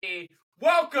everybody.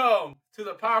 Welcome to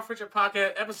the Power Friendship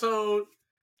Podcast, episode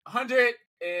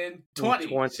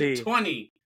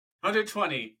 120.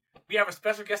 We have a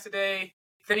special guest today.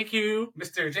 Thank you,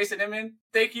 Mr. Jason Inman.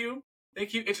 Thank you.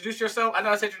 Introduce yourself. I know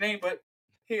I said your name, but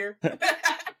here.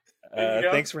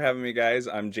 Thanks for having me, guys.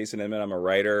 I'm Jason Inman. I'm a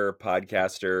writer,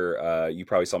 podcaster. You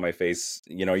probably saw my face.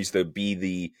 I used to be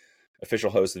the official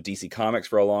host of DC Comics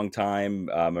for a long time.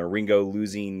 I'm a Ringo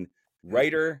losing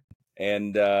writer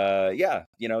and,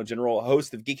 general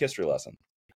host of Geek History Lesson.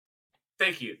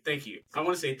 Thank you. I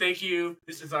want to say thank you.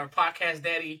 This is our podcast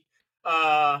daddy.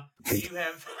 You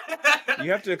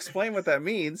have to explain what that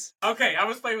means. Okay, I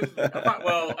was playing with.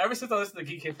 Well, ever since I listened to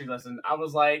Geek History Lesson, I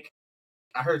was like,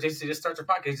 I heard Jason just start your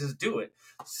podcast, just do it.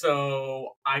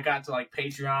 So I got to like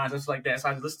Patreon, just like that. So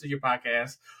I listened to your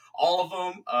podcast, all of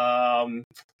them.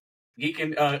 Geek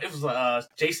and it was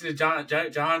Jason and John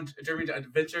Jeremy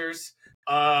Adventures,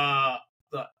 the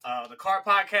car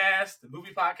podcast, the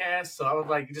movie podcast. So I was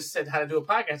like, you just said how to do a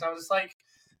podcast. I was just like,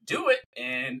 do it,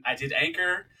 and I did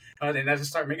Anchor, and I just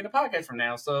started making a podcast from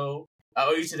now. So I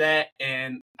owe you to that,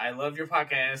 and I love your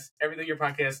podcast. Everything your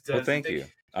podcast does. Well, thank you.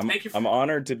 I'm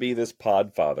honored to be this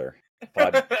pod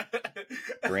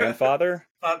grandfather.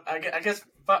 I guess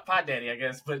pod daddy. I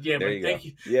guess, but yeah, thank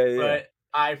you. Yeah. But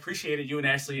I appreciate it. You and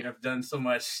Ashley have done so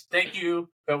much. Thank you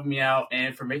for helping me out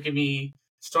and for making me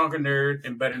stronger nerd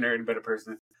and better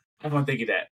person. I want to thank you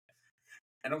that.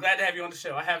 And I'm glad to have you on the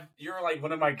show. You're like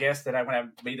one of my guests that when I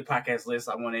made the podcast list,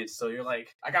 I wanted. So you're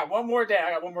like, I got one more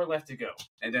left to go.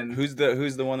 And then who's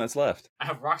the one that's left? I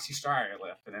have Roxy Stryer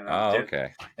left. And then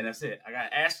okay. And that's it. I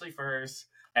got Ashley first.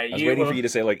 I was waiting for you to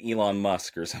say like Elon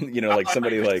Musk or something. Like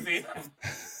somebody like.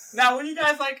 Now, when you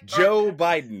guys like Joe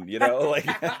Biden, like.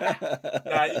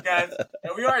 Nah, you guys.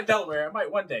 We are in Delaware. I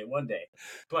might one day.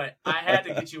 But I had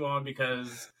to get you on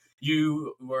because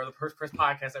you were the first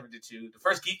podcast I ever did to. The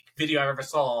first geek video I ever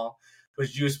saw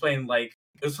was you explaining it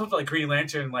was something like Green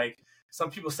Lantern, like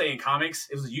some people say in comics.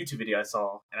 It was a YouTube video I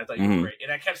saw, and I thought you were great.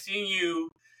 And I kept seeing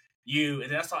you,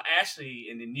 and then I saw Ashley,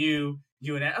 and then you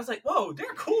and I was like, whoa,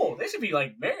 they're cool. They should be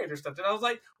like married or something. I was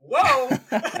like, whoa,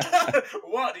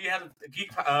 what? Do you have a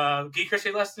geek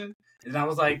History lesson? And I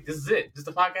was like, this is it. This is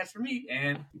the podcast for me.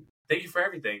 And thank you for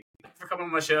everything. Thank you for coming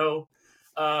on my show.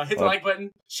 Hit the like button,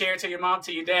 share it to your mom,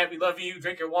 to your dad. We love you.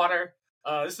 Drink your water.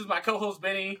 This is my co-host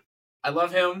Benny. I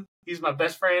love him. He's my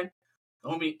best friend.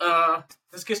 Homie.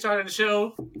 Let's get started on the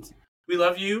show. We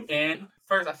love you. And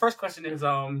our first question is,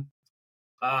 how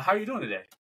are you doing today?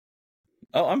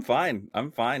 Oh, I'm fine,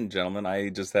 gentlemen. I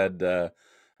just had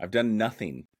I've done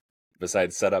nothing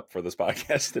besides set up for this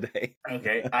podcast today.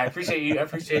 Okay, I appreciate you.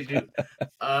 Benny,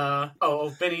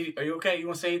 are you okay? You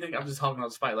want to say anything? I'm just hogging on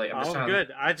the spotlight. I'm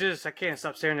good. I can't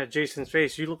stop staring at Jason's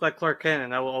face. You look like Clark Kent,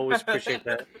 and I will always appreciate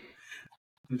that.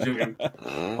 I'm joking.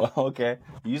 Well, okay.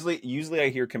 Usually I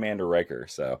hear Commander Riker.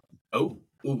 So. Oh,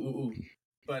 ooh.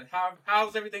 But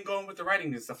how's everything going with the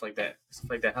writing and stuff like that?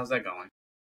 How's that going?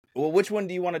 Well, which one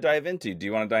do you want to dive into? Do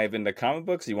you want to dive into comic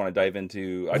books? Do you want to dive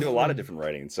into? I do a lot of different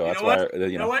writing, so that's why.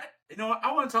 You know what?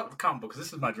 I want to talk comic books.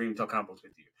 This is my dream to talk comic books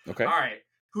with you. Okay. All right.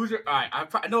 All right. I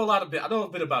know a little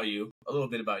bit about you. Maybe a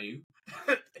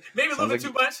little bit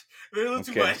too much. Too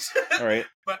much. All right.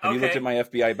 But have you looked at my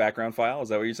FBI background file? Is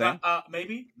that what you're saying?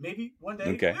 Maybe one day.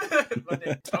 Okay.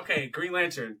 Okay. Green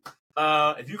Lantern.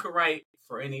 If you could write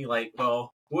for any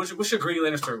what's your Green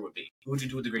Lantern story would be? What would you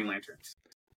do with the Green Lanterns?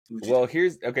 Well,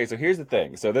 here's the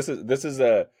thing. So this is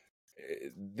the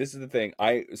thing.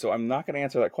 I'm not going to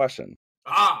answer that question.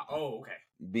 Okay.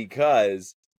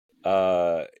 Because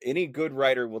any good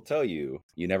writer will tell you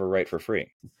never write for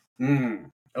free.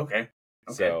 Okay.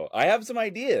 So I have some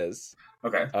ideas.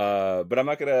 Okay. But I'm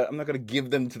not gonna give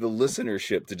them to the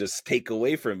listenership to just take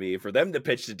away from me for them to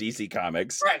pitch to DC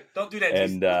Comics. Right. Don't do that.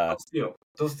 And don't steal.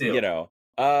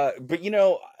 But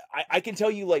I can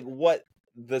tell you like what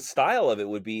the style of it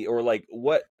would be, or like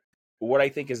what I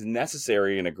think is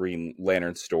necessary in a Green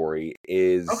Lantern story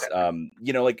is,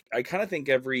 like I kind of think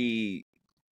every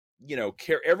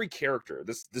character.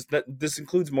 This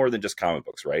includes more than just comic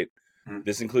books, right? Mm-hmm.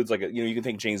 This includes you can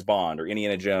think James Bond or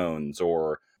Indiana Jones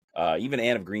or even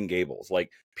Anne of Green Gables.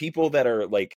 Like people that are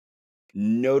like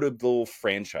notable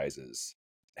franchises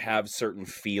have certain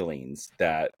feelings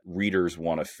that readers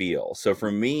want to feel. So for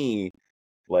me,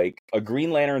 like a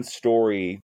Green Lantern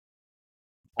story,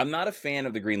 I'm not a fan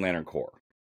of the Green Lantern Corps.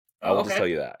 I will just tell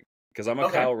you that because I'm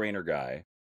a Kyle Rayner guy,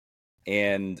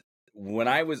 and when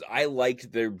I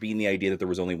liked there being the idea that there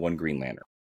was only one Green Lantern.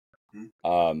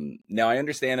 Now I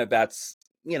understand that that's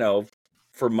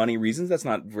for money reasons, that's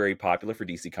not very popular for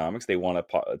DC Comics. They want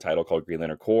a title called Green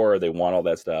Lantern Corps. They want all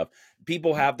that stuff.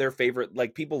 People have their favorite,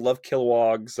 like people love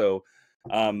Kilowog. So,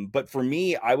 but for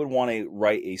me, I would want to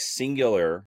write a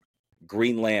singular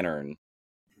Green Lantern,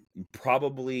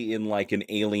 probably in like an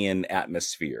alien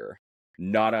atmosphere,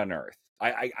 not on Earth.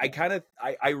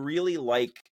 I really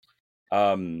like,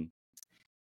 I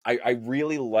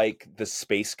really like the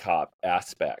space cop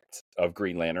aspect of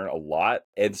Green Lantern a lot.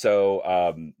 And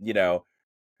so, you know,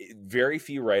 very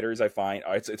few writers I find,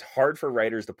 it's hard for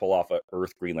writers to pull off a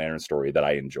Earth Green Lantern story that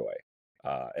I enjoy.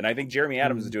 And I think Jeremy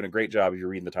Adams is doing a great job if you're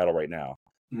reading the title right now.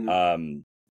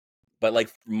 But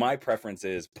like my preference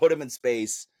is put him in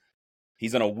space.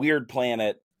 He's on a weird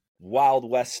planet, Wild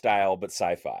West style, but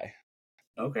sci-fi.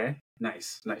 Okay.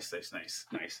 Nice.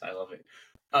 I love it.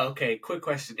 Okay, quick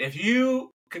question. If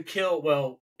you could kill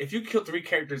 3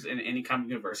 characters in any comic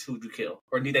universe, who would you kill?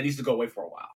 Or that needs to go away for a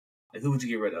while? Like, who would you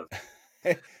get rid of?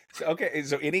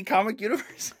 So any comic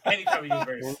universe? Any comic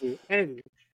universe. Any.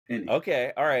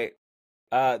 Okay, all right.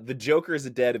 The Joker is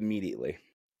dead immediately.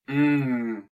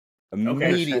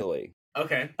 Immediately.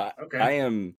 Okay.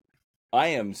 I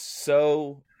am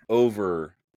so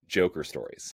over Joker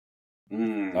stories.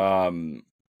 You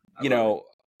know,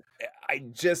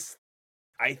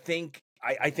 I think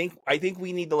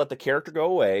we need to let the character go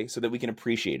away so that we can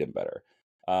appreciate him better.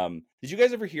 Did you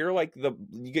guys ever hear like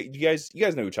you guys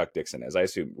know who Chuck Dixon is? I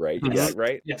assume, right? Yes. Yeah,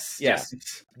 right? Yes. Yeah.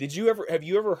 Yes. Have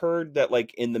you ever heard that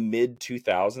like in the mid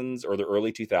 2000s or the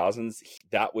early 2000s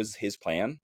that was his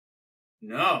plan?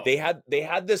 No. They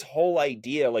had this whole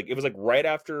idea, like it was like right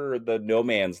after the No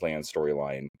Man's Land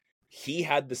storyline. He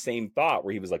had the same thought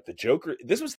where he was like the Joker.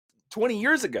 This was 20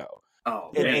 years ago.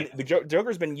 Oh, and the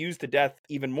Joker's been used to death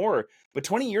even more. But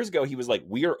 20 years ago, he was like,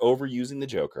 we are overusing the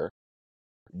Joker.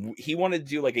 He wanted to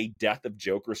do like a Death of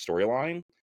Joker storyline.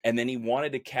 And then he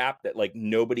wanted to cap that like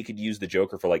nobody could use the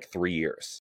Joker for like 3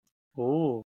 years.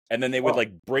 Ooh. And then they would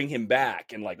like bring him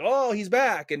back and like, oh, he's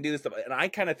back and do this stuff. And I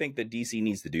kind of think that DC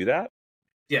needs to do that.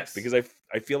 Yes. Because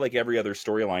I feel like every other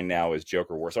storyline now is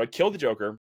Joker War. So I'd kill the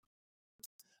Joker.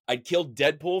 I'd kill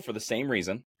Deadpool for the same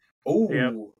reason. Oh.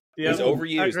 Yep. He's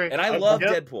overused. And I love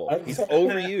Deadpool. He's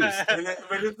overused.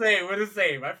 We're the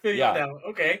same. I feel you now.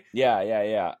 Okay.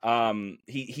 Yeah.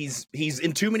 He's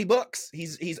in too many books.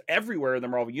 He's everywhere in the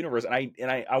Marvel universe.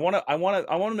 And I want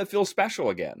him to feel special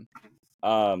again.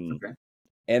 Okay.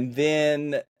 And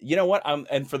then you know what?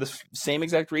 And for the same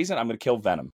exact reason, I'm gonna kill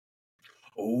Venom.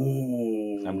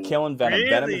 Oh. I'm killing Venom. Really?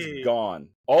 Venom is gone.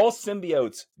 All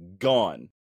symbiotes gone.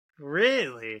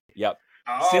 Really? Yep.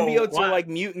 Oh, Symbiotes are like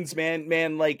mutants,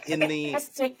 man. Like in the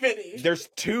there's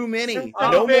too many.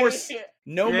 No more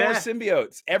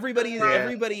symbiotes. Everybody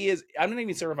is. I'm not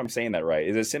even sure if I'm saying that right.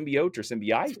 Is it symbiote or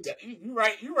symbiote? You're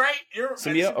right. You're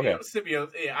symbiote. Okay.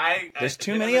 Symbiote. Yeah, there's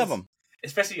too many of them.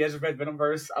 Especially as a Red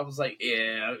Venomverse, I was like,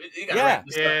 you gotta wrap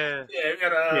this up. We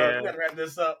gotta wrap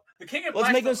this up. The King of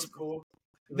Black was cool.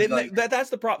 That's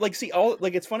the problem. Like, see, all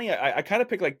like it's funny. I kind of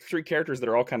pick like 3 characters that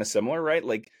are all kind of similar, right?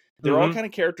 Like they're all kind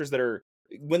of characters that are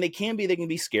when they can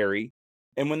be scary,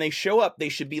 and when they show up, they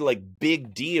should be like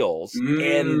big deals.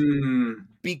 And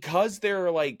because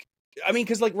they're like, I mean,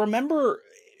 because like remember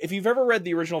if you've ever read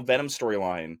the original Venom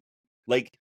storyline,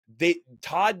 like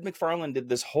Todd McFarlane did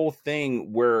this whole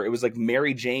thing where it was like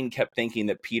Mary Jane kept thinking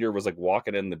that Peter was like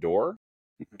walking in the door,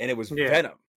 and it was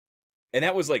Venom, and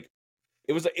that was like.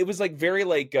 It was like very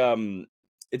like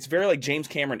it's very like James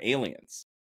Cameron Aliens.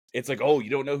 It's like, oh, you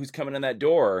don't know who's coming in that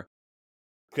door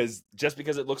because just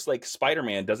because it looks like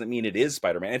Spider-Man doesn't mean it is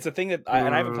Spider-Man. It's a thing that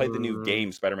and I haven't played the new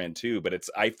game Spider-Man 2, but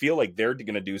I feel like they're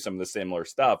going to do some of the similar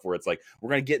stuff where it's like we're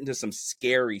going to get into some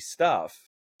scary stuff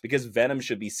because Venom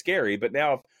should be scary, but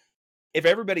now if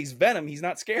everybody's Venom, he's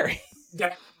not scary.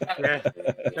 That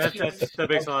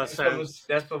makes a lot of sense.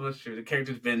 That's almost true. The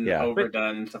character's been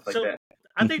overdone and stuff like that.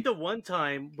 I think the one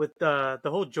time with the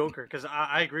whole Joker, because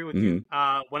I agree with you.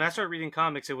 When I started reading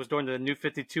comics, it was during the New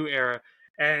 52 era,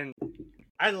 and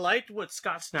I liked what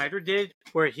Scott Snyder did,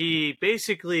 where he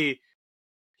basically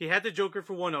he had the Joker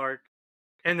for one arc,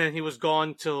 and then he was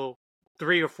gone till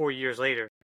 3 or 4 years later.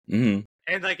 And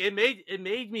like it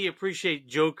made me appreciate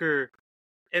Joker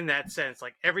in that sense.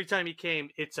 Like every time he came,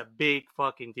 it's a big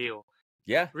fucking deal.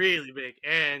 Yeah, really big.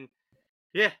 And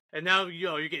and now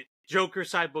you get Joker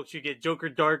side books, you get Joker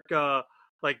dark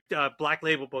Black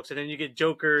Label books, and then you get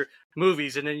Joker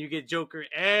movies, and then you get Joker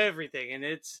everything, and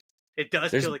it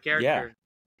does kill the character. Yeah.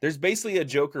 There's basically a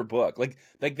Joker book. Like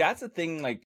that's the thing,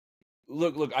 like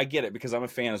look, I get it because I'm a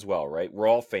fan as well, right? We're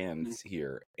all fans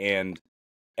here. And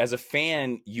as a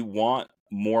fan, you want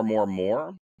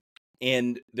more.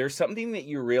 And there's something that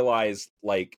you realize,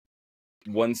 like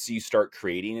once you start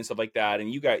creating and stuff like that,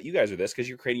 and you guys are this because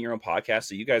you're creating your own podcast,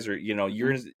 so you guys are,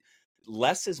 you're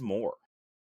less is more.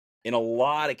 In a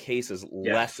lot of cases,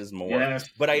 less is more. Yes.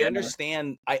 But I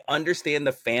understand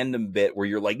the fandom bit where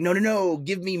you're like, no,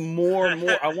 give me more and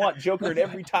more. I want Joker in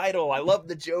every title. I love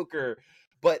the Joker.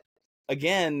 But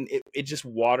again, it just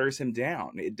waters him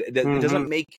down. It doesn't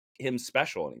make him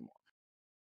special anymore.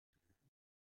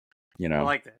 I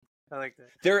like that.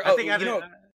 There,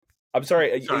 I'm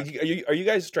sorry. Are you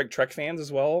guys Trek fans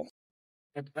as well?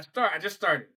 I just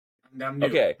started. I'm new.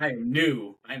 Okay. I am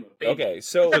new. I'm a baby. Okay,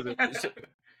 so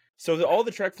all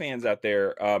the Trek fans out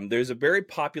there, there's a very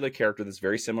popular character that's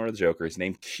very similar to the Joker. His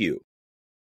name's Q.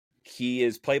 He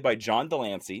is played by John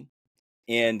Delancey,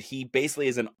 and he basically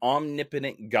is an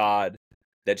omnipotent god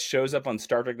that shows up on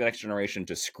Star Trek The Next Generation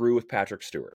to screw with Patrick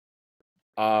Stewart.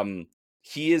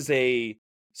 He is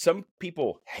some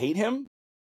people hate him,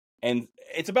 and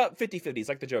it's about 50-50. It's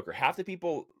like the Joker. Half the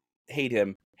people hate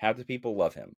him, half the people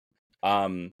love him.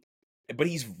 But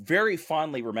he's very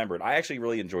fondly remembered. I actually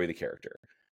really enjoy the character.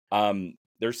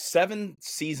 There's 7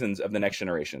 seasons of The Next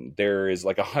Generation. There is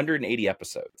like 180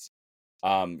 episodes.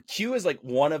 Q is like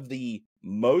one of the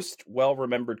most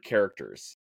well-remembered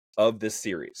characters of this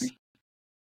series.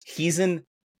 He's in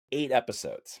 8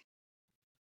 episodes.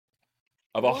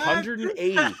 Of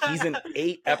 180, he's in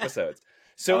 8 episodes.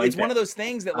 So it's one of those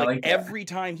things that like every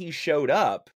time he showed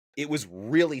up, it was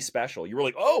really special. You were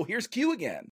like, oh, here's Q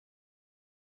again.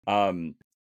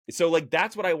 So like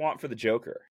that's what I want for the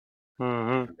Joker.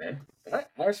 Okay.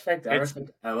 I respect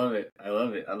that. I love it. I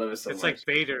love it so much. It's like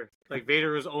Vader. Like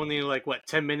Vader was only like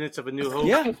 10 minutes of A New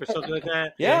Hope or something like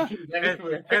that. Yeah.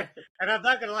 And I'm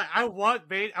not gonna lie, I want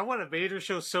a Vader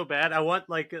show so bad. I want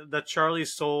like the Charlie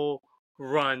Soule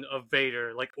run of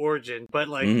Vader, like origin, but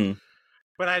like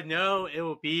but I know it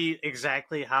will be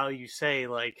exactly how you say,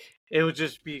 like it will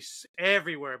just be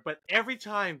everywhere. But every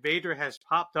time Vader has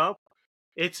popped up,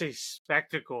 it's a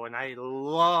spectacle, and I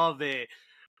love it.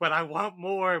 But I want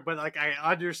more. But like I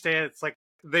understand, it's like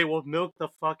they will milk the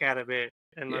fuck out of it,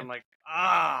 and I'm like,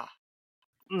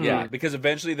 yeah, because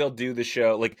eventually they'll do the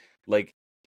show. Like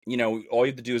all you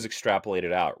have to do is extrapolate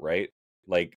it out, right?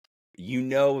 Like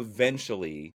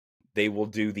eventually they will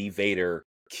do the Vader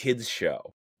kids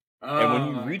show. And when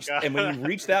you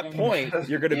reach that point,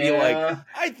 you're going to be like,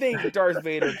 I think Darth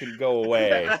Vader can go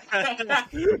away.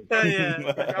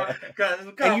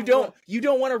 And you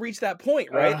don't want to reach that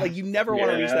point, right? Like you never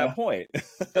want to reach that point.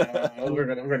 We're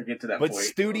gonna get to that point. But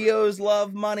studios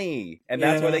love money, and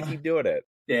that's why they keep doing it.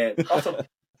 Yeah. Also,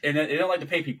 and they don't like to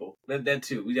pay people. That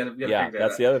too. We gotta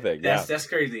that's the other thing. That's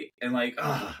crazy. And like,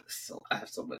 I have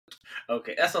so much.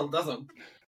 Okay, that's a whole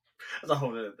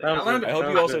other thing. I hope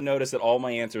you also notice that all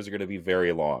my answers are going to be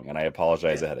very long, and I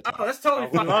apologize ahead of time. Oh, that's totally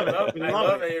fine. I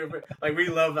love it. Like we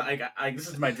love that. This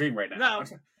is my dream right now.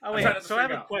 So I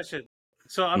have a question.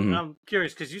 So I'm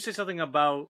curious because you said something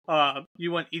about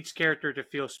you want each character to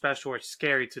feel special or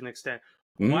scary to an extent.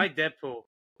 Why Deadpool?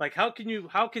 Like how can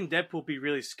Deadpool be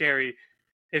really scary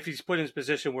if he's put in his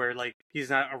position where like he's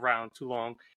not around too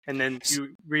long, and then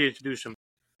you reintroduce him?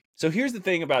 So here's the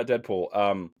thing about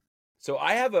Deadpool. So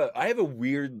I have a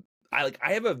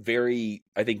very,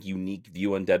 I think, unique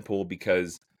view on Deadpool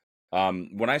because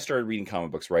when I started reading comic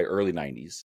books, right, early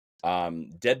 90s,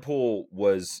 Deadpool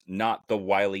was not the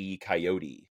Wile E.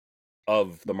 Coyote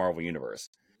of the Marvel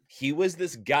Universe. He was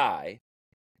this guy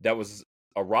that was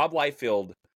a Rob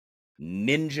Liefeld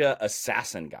ninja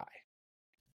assassin guy.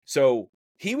 So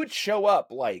he would show up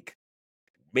like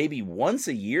maybe once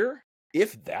a year,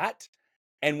 if that.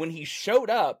 And when he showed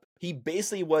up, he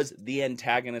basically was the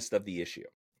antagonist of the issue.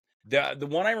 The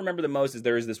one I remember the most is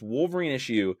there is this Wolverine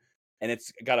issue, and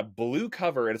it's got a blue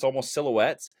cover, and it's almost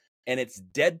silhouettes, and it's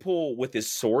Deadpool with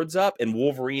his swords up, and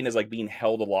Wolverine is like being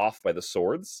held aloft by the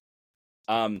swords.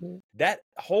 That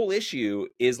whole issue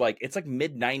is like, it's like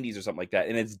mid-90s or something like that,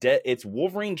 and it's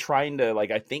Wolverine trying to,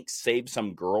 like, I think save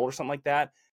some girl or something like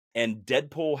that, and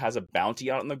Deadpool has a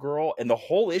bounty out on the girl, and the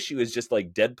whole issue is just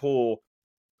like Deadpool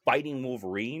fighting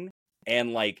Wolverine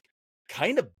and like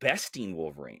kind of besting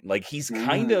Wolverine. Like he's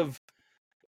kind of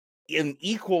an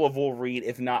equal of Wolverine,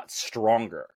 if not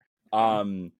stronger.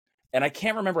 And I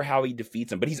can't remember how he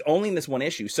defeats him, but he's only in this one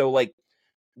issue. So like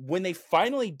when they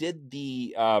finally did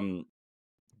the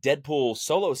Deadpool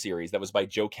solo series that was by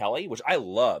Joe Kelly, which I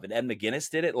love, and Ed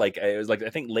McGuinness did it. Like it was like I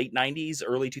think late 90s,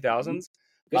 early 2000s.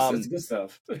 It's good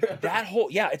stuff. That whole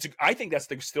I think that's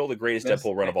still the greatest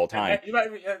Deadpool run of all time.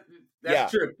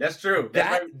 That's true. That's true.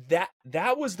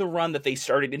 That was the run that they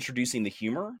started introducing the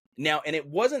humor. Now, and it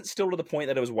wasn't still to the point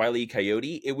that it was Wile E.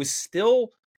 Coyote. He was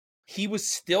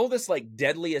still this like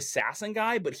deadly assassin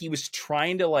guy, but he was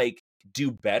trying to like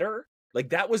do better. Like,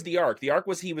 that was the arc. The arc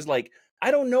was he was like,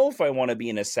 I don't know if I want to be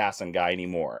an assassin guy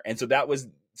anymore. And so that was,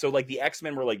 so like the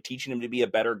X-Men were like teaching him to be a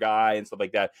better guy and stuff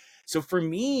like that. So for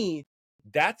me,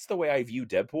 that's the way I view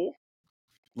Deadpool.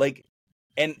 Like,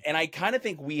 and I kind of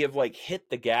think we have like hit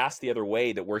the gas the other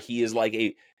way, that where he is like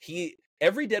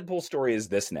every Deadpool story is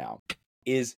this now,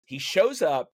 is he shows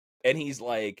up and he's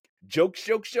like, jokes,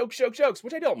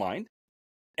 which I don't mind.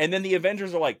 And then the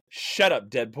Avengers are like, shut up,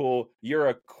 Deadpool, you're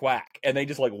a quack. And they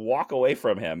just like walk away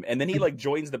from him. And then he like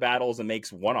joins the battles and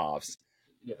makes one-offs.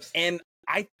 Yes. And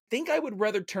I think I would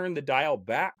rather turn the dial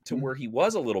back to where he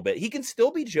was a little bit. He can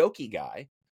still be jokey guy,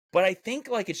 but I think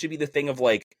like it should be the thing of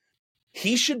like,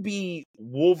 he should be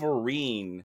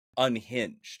Wolverine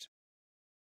unhinged.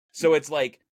 So it's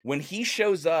like when he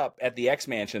shows up at the X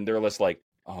Mansion, they're just like,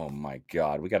 oh my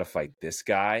God, we got to fight this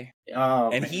guy. Oh,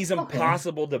 and man. He's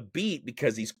impossible to beat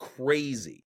because he's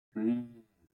crazy. You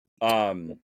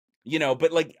know,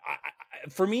 but like,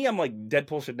 for me, I'm like,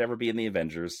 Deadpool should never be in the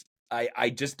Avengers. I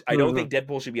don't think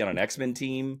Deadpool should be on an X-Men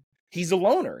team. He's a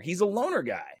loner. He's a loner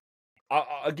guy.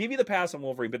 I'll give you the pass on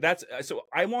Wolverine, but that's, so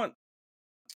I want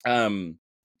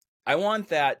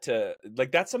that to,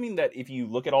 like, that's something that if you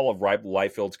look at all of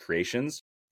Liefeld's creations,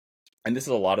 and this is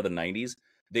a lot of the 90s,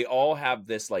 they all have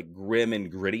this like grim and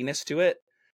grittiness to it.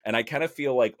 And I kind of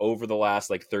feel like over the last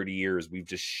like 30 years, we've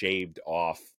just shaved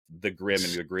off the grim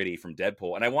and the gritty from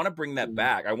Deadpool. And I want to bring that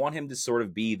back. I want him to sort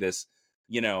of be this,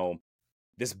 you know,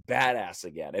 this badass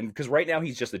again. And because right now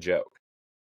he's just a joke.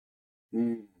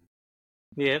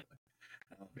 Yeah.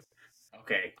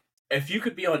 Okay. If you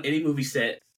could be on any movie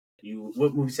set,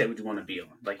 what movie set would you want to be on?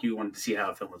 Like, you wanted to see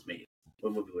how a film was made.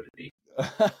 What movie would it be?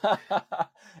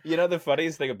 You know, the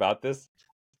funniest thing about this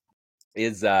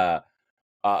is one,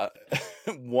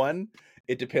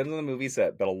 it depends on the movie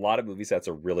set, but a lot of movie sets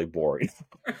are really boring.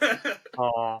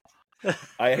 I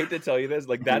hate to tell you this,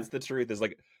 like, that's the truth, is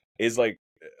like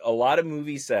a lot of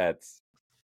movie sets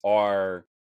are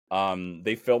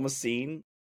they film a scene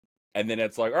and then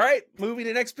it's like, all right, moving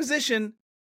to next position,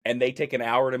 and they take an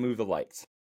hour to move the lights.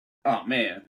 Oh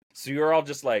man. So you're all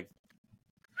just like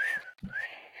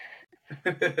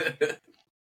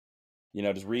you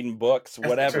know, just reading books,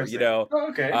 whatever, you know.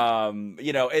 Oh, okay.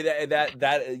 You know,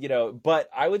 that you know, but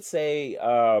I would say,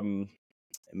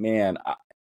 man,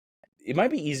 it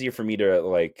might be easier for me to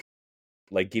like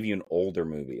give you an older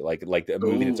movie, like a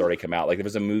movie that's already come out. Like, if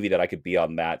there's a movie that I could be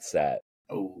on that set.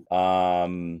 Oh.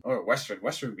 Or Western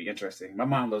would be interesting. My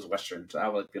mom loves Westerns, so I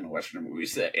would be on a Western movie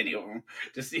set, any of them,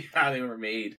 to see how they were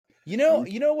made. You know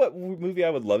what movie I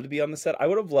would love to be on the set? I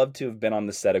would have loved to have been on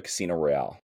the set of Casino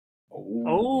Royale.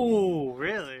 Oh,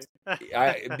 really?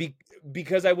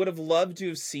 Because I would have loved to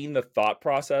have seen the thought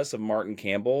process of Martin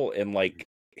Campbell and like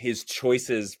his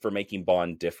choices for making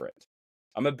Bond different.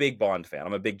 I'm a big Bond fan.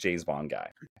 I'm a big James Bond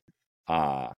guy.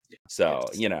 So,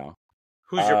 you know.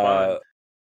 Who's your Bond?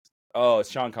 Oh,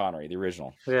 it's Sean Connery, the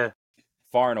original. Yeah.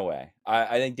 Far and away.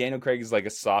 I think Daniel Craig is like a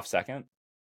soft second.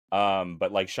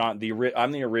 But like I'm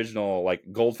the original. Like,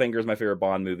 Goldfinger is my favorite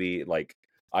Bond movie. Like,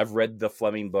 I've read the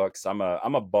Fleming books. I'm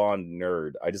a Bond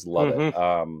nerd. I just love it.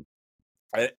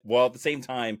 While at the same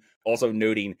time also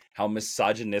noting how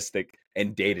misogynistic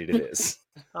and dated it is.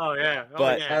 Oh yeah.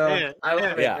 But I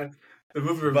love it. Yeah. The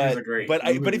movie reviews are great.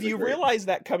 But if you realize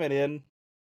that coming in,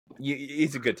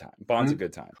 it's a good time. Bond's a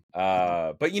good time.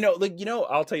 But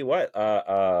I'll tell you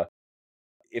what.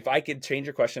 If I could change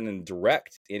your question and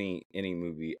direct any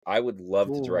movie, I would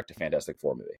love to direct a Fantastic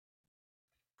Four movie.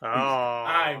 Oh,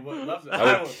 I would love to.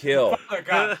 I would kill. Father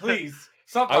God, please,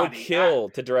 somebody. I would kill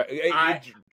to direct.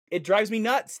 It drives me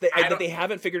nuts that they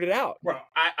haven't figured it out. Bro,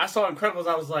 I saw Incredibles.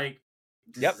 I was like,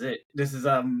 this is it. This is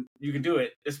you can do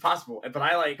it. It's possible. But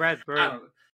I like Brad Bird.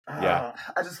 I don't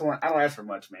ask for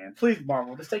much, man. Please,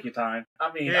 Marvel, just take your time.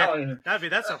 I mean, I don't even...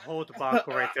 that's a whole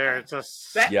debacle right there. It's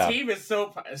just that team is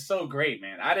so great,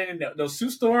 man. I didn't know. No,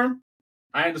 Sue Storm.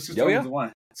 I know Sue Storm was the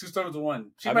one. Sue Storm was the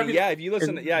one. If you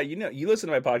listen, you listen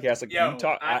to my podcast, like, you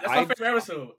talk. That's my favorite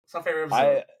episode. It's my favorite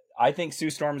episode. I think Sue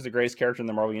Storm is the greatest character in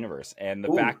the Marvel Universe, and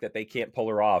the fact that they can't pull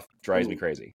her off drives me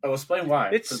crazy. Oh, explain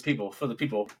why. It's for the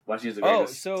people why she's the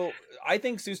greatest. Oh, so I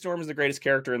think Sue Storm is the greatest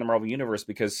character in the Marvel Universe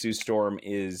because Sue Storm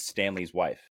is Stan Lee's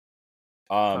wife.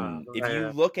 If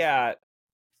you look at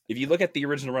the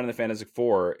original run of the Fantastic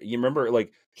Four, you remember,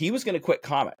 like, he was going to quit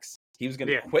comics. He was going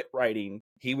to quit writing.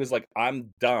 He was like,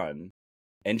 I'm done.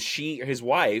 And his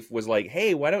wife was like,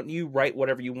 hey, why don't you write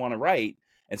whatever you want to write?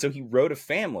 And so he wrote a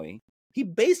family. He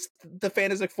based the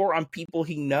Fantastic Four on people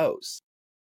he knows.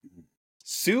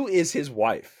 Sue is his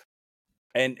wife.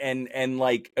 And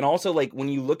also, like, when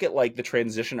you look at, like, the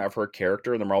transition of her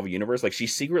character in the Marvel Universe, like,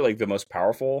 she's secretly, like, the most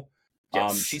powerful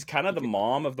Yes. She's kind of the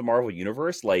mom of the Marvel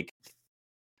universe. Like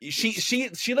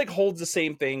she like holds the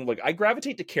same thing. Like I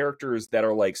gravitate to characters that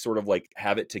are like sort of like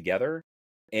have it together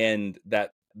and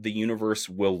that the universe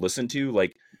will listen to.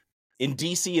 Like in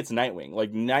DC, it's Nightwing.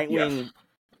 Like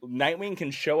Nightwing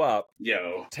can show up,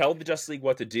 tell the Justice League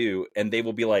what to do, and they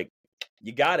will be like,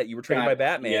 "You got it. You were trained by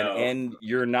Batman, and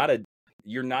you're not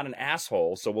an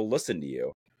asshole, so we'll listen to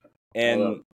you."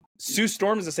 And Sue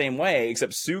Storm is the same way,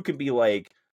 except Sue can be like,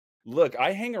 "Look,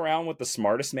 I hang around with the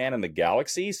smartest man in the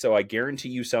galaxy, so I guarantee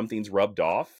you something's rubbed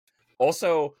off.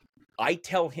 Also, I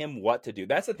tell him what to do."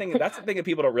 That's the thing that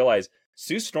people don't realize.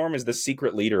 Sue Storm is the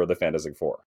secret leader of the Fantastic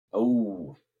Four.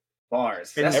 Oh,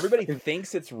 bars. Everybody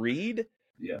thinks it's Reed.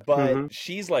 Yeah. But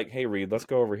she's like, "Hey, Reed, let's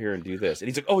go over here and do this." And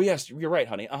he's like, "Oh, yes, you're right,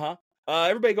 honey.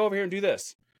 Everybody go over here and do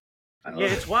this." Yeah,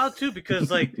 it's wild, too,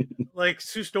 because, like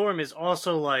Sue Storm is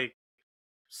also, like,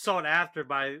 sought after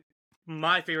by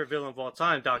my favorite villain of all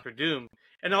time, Doctor Doom.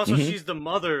 And also, she's the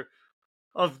mother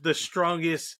of the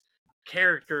strongest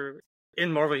character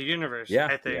in Marvel Universe,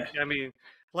 I think. Yeah. I mean,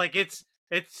 like, it's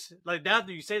like, now that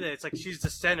you say that, it's like she's the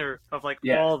center of like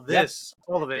all this,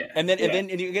 all of it. And then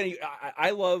again, I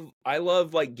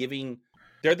love like giving.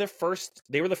 They were the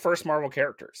first Marvel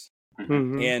characters,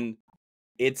 and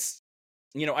it's,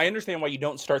 you know, I understand why you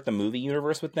don't start the movie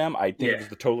universe with them. I think it was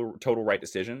the total right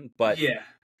decision, but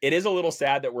it is a little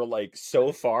sad that we're like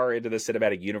so far into the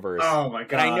cinematic universe. Oh my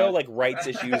god! And I know like rights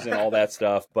issues and all that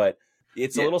stuff, but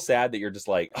it's a little sad that you're just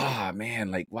like, oh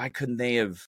man, like why couldn't they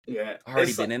have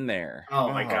already been in there? Oh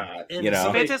my god! And you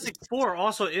know, Fantastic Four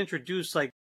also introduced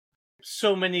like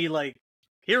so many like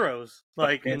heroes,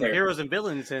 like and heroes and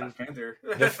villains, and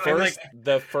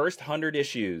the first 100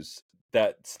 issues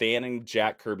that Stan and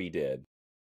Jack Kirby did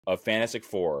of Fantastic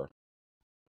Four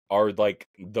are like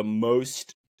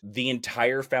the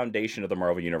entire foundation of the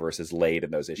Marvel Universe is laid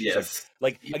in those issues. Yes.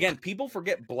 Like again, people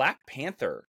forget Black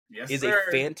Panther is a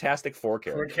Fantastic Four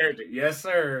character. Yes,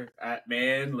 sir.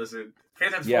 Man, listen,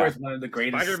 Fantastic Four is one of the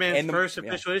greatest. Spider-Man's first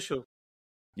official issue.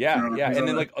 Yeah, and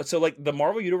then like so, like the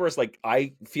Marvel Universe, like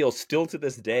I feel still to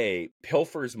this day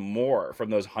pilfers more from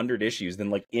those 100 issues than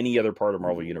like any other part of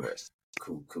Marvel Universe.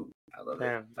 Cool. I love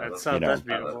it. That's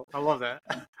beautiful. I love that.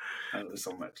 I love it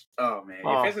so much. Oh man,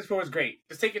 Fantastic Four is great.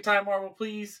 Just take your time, Marvel,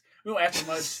 please. We don't ask too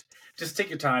much. Just take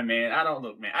your time, man.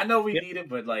 I know we need it,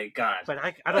 but like, God. But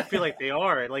I don't feel like they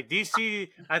are. Like DC,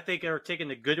 I think are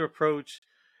taking a good approach.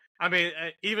 I mean,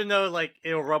 even though like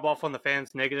it'll rub off on the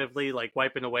fans negatively, like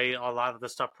wiping away a lot of the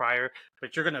stuff prior,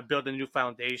 but you're gonna build a new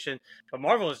foundation. But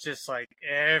Marvel is just like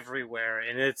everywhere,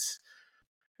 and it's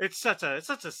such a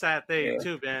sad thing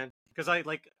too, man. Because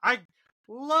I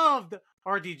loved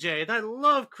RDJ and I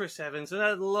love Chris Evans and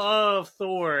I love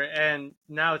Thor, and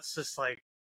now it's just like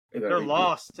they're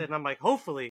lost, and I'm like,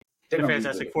 hopefully the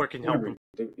Fantastic Four can help them.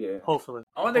 Hopefully.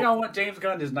 The only thing I want James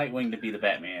Gunn is Nightwing to be the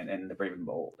Batman and the Brave and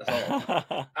Bold. That's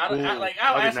all. I'll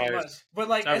ask too much, but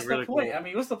like that's really the point. Cool. I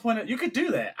mean, what's the point of? You could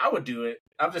do that. I would do it.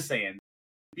 I'm just saying.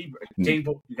 James,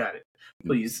 you got it,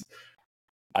 please.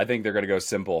 I think they're gonna go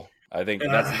simple. I think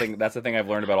that's the thing. That's the thing I've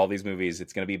learned about all these movies.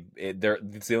 It's gonna be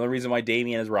it's the only reason why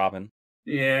Damian is Robin.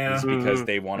 Yeah, is because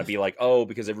they want to be like,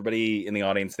 because everybody in the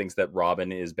audience thinks that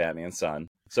Robin is Batman's son,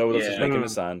 so let's just make him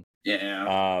his son.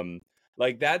 Yeah.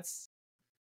 Like that's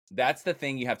the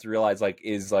thing you have to realize. Like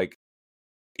is like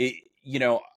it. You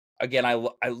know, again,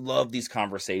 I love these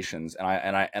conversations, and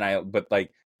I. But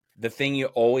like the thing you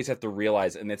always have to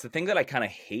realize, and it's the thing that I kind of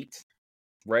hate,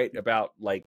 right, about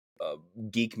like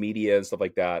geek media and stuff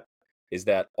like that, is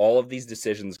that all of these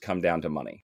decisions come down to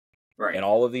money. Right. And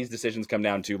all of these decisions come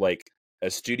down to like a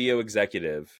studio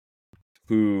executive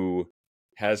who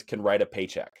can write a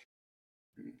paycheck.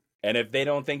 And if they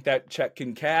don't think that check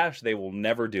can cash, they will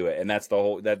never do it. And that's the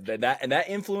whole that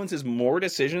influences more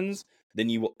decisions than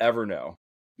you will ever know.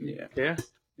 Yeah.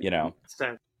 You know.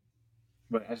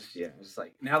 But I just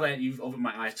like, now that you've opened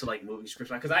my eyes to like movie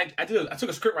scripts, because I took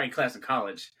a script writing class in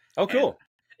college. Oh, cool.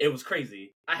 It was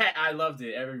crazy. I loved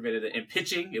it, every bit of it. And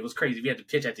pitching, it was crazy. We had to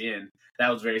pitch at the end. That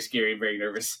was very scary and very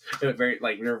nervous. It was very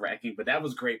like nerve-wracking, but that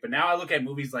was great. But now I look at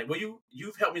movies like,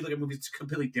 you've helped me look at movies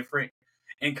completely different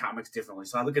and comics differently.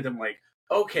 So I look at them like,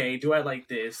 okay, do I like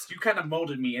this? You kind of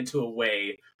molded me into a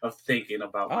way of thinking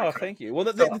about. Thank you. Well,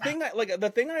 the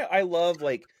thing I love,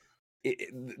 like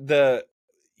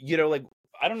you know, like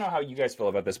I don't know how you guys feel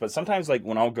about this, but sometimes like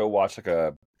when I'll go watch like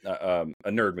a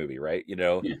nerd movie, right? You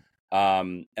know. Yeah.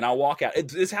 And I'll walk out.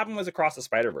 This happened was Across the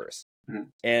Spider-Verse. Mm-hmm.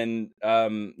 And,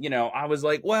 you know, I was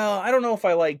like, well, I don't know if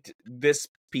I liked this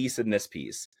piece and this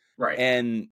piece. Right.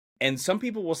 And some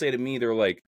people will say to me, they're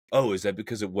like, oh, is that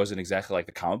because it wasn't exactly like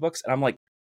the comic books? And I'm like,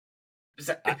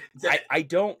 I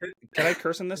don't. Can I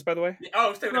curse on this, by the way?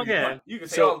 Oh, say whatever you want. You can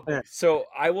say all. So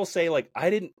I will say, like, I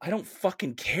don't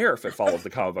fucking care if it follows the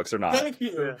comic books or not. Thank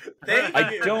you. Thank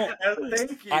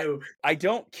you. I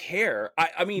don't care.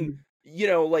 I mean, you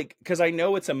know, like, because I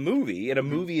know it's a movie, and a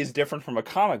movie is different from a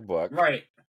comic book, right?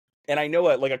 And I know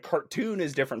like a cartoon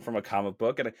is different from a comic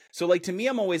book, and so like to me,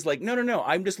 I'm always like, no.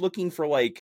 I'm just looking for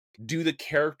like, do the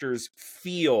characters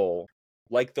feel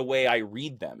like the way I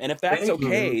read them, and if that's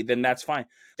okay, then that's fine.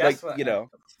 That's like, you know,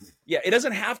 yeah, it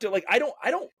doesn't have to. Like, I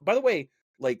don't. By the way,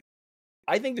 like,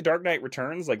 I think The Dark Knight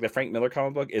Returns, like the Frank Miller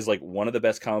comic book, is like one of the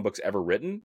best comic books ever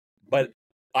written. But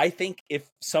I think if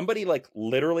somebody like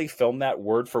literally filmed that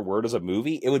word for word as a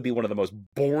movie, it would be one of the most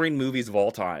boring movies of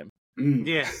all time.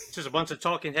 Yeah, just a bunch of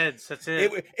talking heads. That's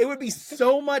it. It would be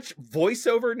so much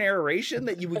voiceover narration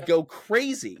that you would go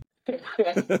crazy. I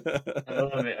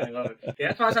love it. Yeah,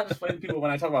 that's why I try to explain to people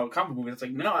when I talk about comic movies. It's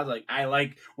like, no, I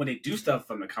like when they do stuff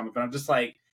from the comic, but I'm just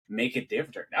like, make it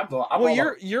different.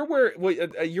 You're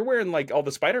wearing like all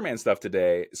the Spider-Man stuff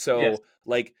today, so yes.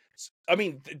 Like, I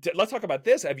mean, let's talk about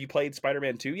this. Have you played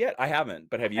Spider-Man 2 yet? I haven't,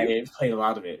 but have you? I've played a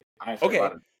lot of it.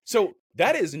 So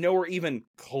that is nowhere even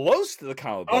close to the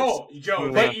comic books. Oh,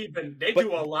 Joe, they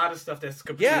do a lot of stuff that's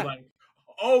completely like,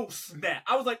 oh snap!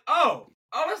 I was like, oh,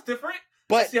 that's different.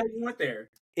 But see how you went there.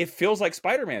 It feels like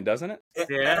Spider-Man, doesn't it?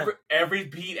 Yeah. Every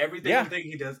beat, everything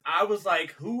he does. I was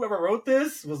like, whoever wrote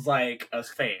this was like a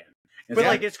fan. But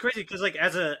like, it's crazy because like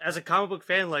as a comic book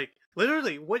fan, like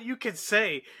literally what you can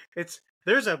say,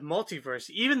 there's a multiverse.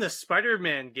 Even the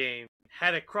Spider-Man game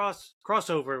had a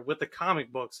crossover with the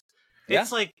comic books.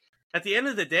 It's like at the end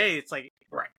of the day, it's like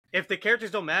if the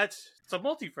characters don't match, it's a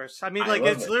multiverse. I mean, like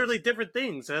it's literally different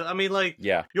things. I mean, like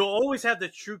you'll always have the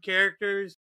true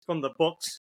characters from the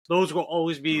books. Those will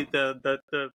always be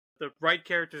the right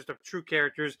characters, the true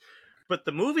characters. But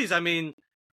the movies, I mean,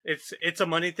 it's a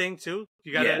money thing too.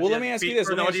 You got Well, let me ask you this.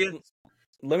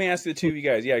 Let me ask the two of you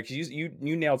guys. Yeah, because you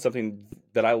nailed something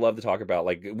that I love to talk about.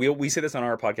 Like we say this on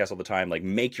our podcast all the time. Like,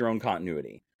 make your own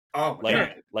continuity. Oh,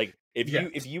 like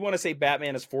if you want to say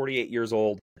Batman is 48 years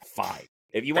old, fine.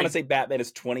 If you want to say Batman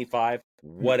is 25,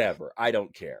 whatever. I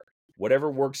don't care.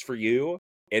 Whatever works for you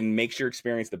and makes your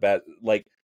experience the best. Like,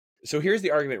 so here's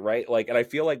the argument, right? Like, and I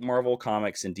feel like Marvel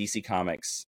Comics and DC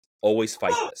Comics always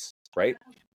fight this, right?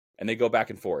 And they go back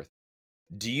and forth.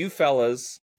 Do you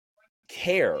fellas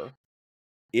care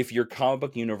if your comic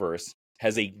book universe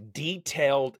has a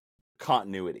detailed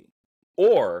continuity?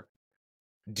 Or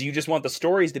do you just want the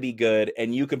stories to be good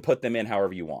and you can put them in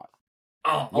however you want?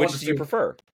 Which do you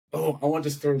prefer? Oh, I want the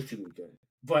stories to be good.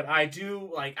 But I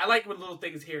like with little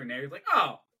things here and there. It's like,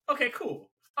 oh, okay, cool.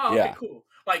 Oh, okay, cool.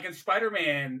 Like in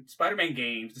Spider-Man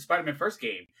games, the Spider-Man first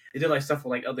game, they did like stuff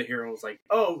with like other heroes, like,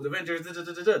 oh, the Avengers,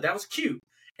 that was cute.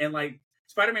 And like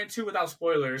Spider-Man 2 without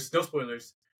spoilers, no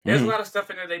spoilers. There's a lot of stuff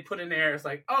in there they put in there. It's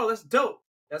like, oh, that's dope.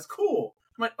 That's cool.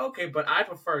 I'm like, okay, but I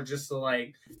prefer just to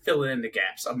like fill in the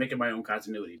gaps. I'm making my own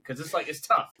continuity because it's like it's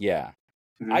tough. Yeah,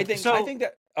 I think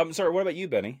that. I'm sorry. What about you,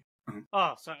 Benny?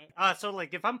 Oh, sorry. So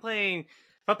like if I'm playing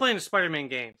a Spider-Man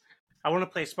game, I want to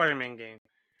play a Spider-Man game.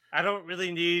 I don't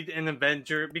really need an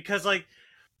Avenger because like,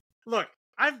 look,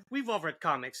 we've all read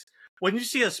comics. When you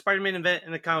see a Spider-Man event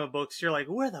in the comic books, you're like,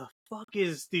 where the fuck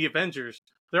is the Avengers?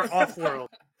 They're off-world.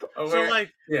 So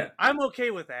like, I'm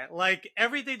okay with that. Like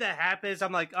everything that happens,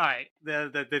 I'm like, all right,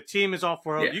 the team is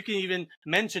off-world. Yeah. You can even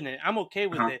mention it. I'm okay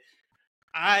with it.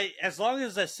 As long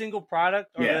as a single product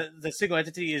or the single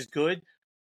entity is good,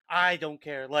 I don't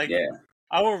care. Like,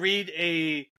 I will read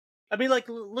I mean, like,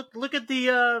 look at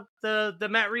the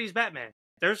Matt Reeves Batman.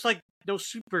 There's like no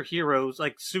superheroes,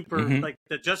 like like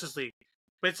the Justice League,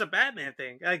 but it's a Batman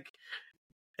thing. Like,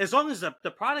 as long as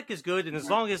the product is good and as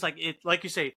long as like it, like you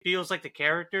say, feels like the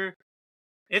character,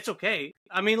 it's okay.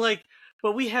 I mean, like,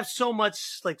 but we have so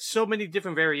many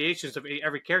different variations of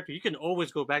every character. You can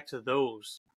always go back to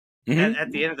those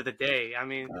at the end of the day. I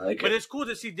mean, but it's cool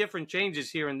to see different changes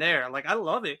here and there. Like, I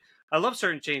love it. I love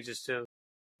certain changes too.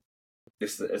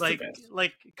 It's like the best.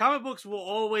 Like comic books will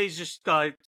always just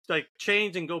like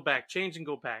change and go back,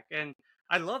 and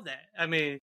I love that. I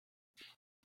mean,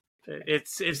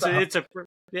 it's a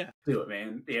do it,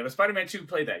 man. Yeah, but Spider-Man 2,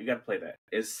 play that. You got to play that.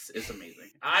 It's amazing.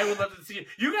 I would love to see it.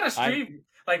 You got to stream.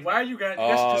 Like, why are you guys?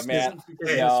 Oh man,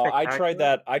 no, I tried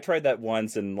that. I tried that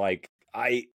once, and like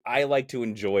I like to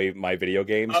enjoy my video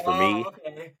games for me.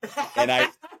 Okay.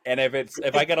 and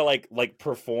if I gotta like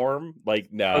perform, like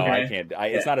no, I can't.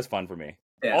 It's not as fun for me.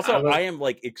 Yeah, also,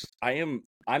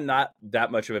 I'm not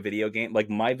that much of a video game. Like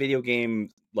my video game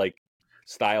like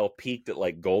style peaked at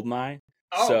like GoldenEye.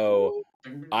 So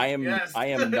I am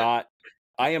not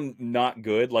I am not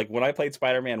good. Like when I played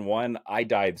Spider-Man 1, I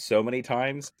died so many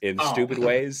times in stupid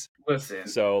ways. Listen.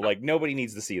 So like nobody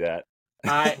needs to see that.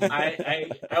 I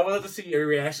would love to see your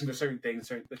reaction to certain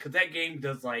things, because that game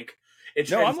does like it.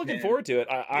 No, I'm looking forward to it.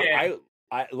 I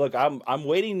look, I'm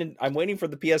waiting. I'm waiting for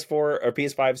the PS4 or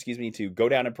PS5, excuse me, to go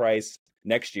down in price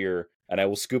next year, and I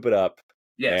will scoop it up.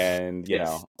 Yes, and you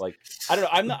know, like I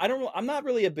don't know. I'm not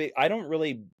really a big. I don't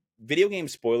really. Video game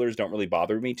spoilers don't really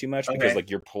bother me too much because like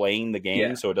you're playing the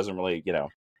game, so it doesn't really, you know.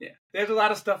 Yeah, there's a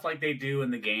lot of stuff like they do in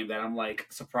the game that I'm like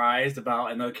surprised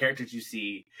about, and the characters you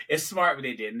see, it's smart what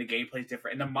they did, and the gameplay's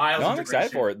different, and the Miles. No, I'm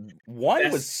excited for it.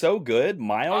 One was so good,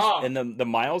 Miles, and the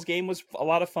Miles game was a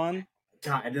lot of fun.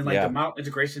 God, and then like the Miles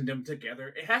integration, them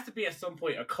together, it has to be at some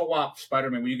point a co-op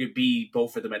Spider-Man where you could be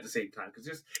both of them at the same time,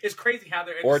 because it's crazy how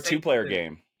they're in or the a 2-player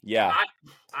game. Yeah,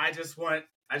 I just want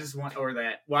or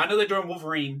that. Well, I know they're doing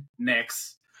Wolverine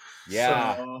next.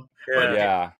 Yeah, so,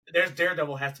 but there's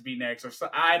Daredevil has to be next, or so.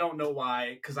 I don't know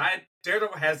why, because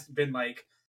Daredevil has been like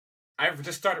I've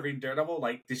just started reading Daredevil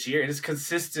like this year, and it's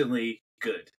consistently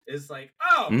good. It's like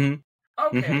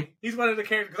okay, he's one of the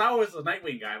characters, because I was a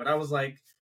Nightwing guy, but I was like,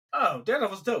 oh,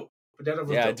 Daredevil's dope.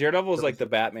 Daredevil is like the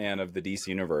Batman of the DC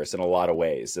universe in a lot of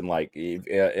ways, and like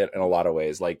in a lot of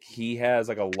ways, like he has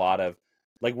like a lot of.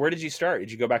 Like, where did you start?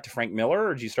 Did you go back to Frank Miller,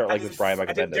 or did you start like with Brian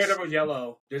Michael Bendis? Daredevil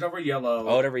Yellow. Oh, Daredevil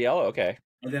Yellow. Okay.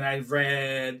 And then I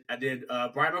did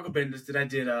Brian Michael Bendis. Then I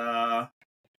did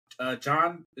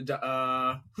John.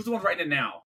 Who's the one writing it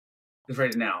now? Who's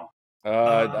writing it now?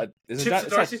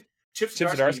 Chip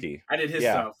Zdarsky. I did his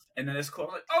stuff, and then it's cool.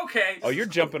 I'm like, okay. Oh, you're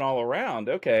jumping all around.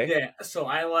 Okay. Yeah. So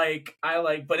I like,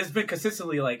 but it's been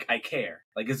consistently like I care.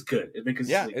 Like it's good. It's been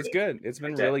consistently. Yeah, it's good. It's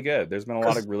been really good. There's been a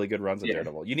lot of really good runs of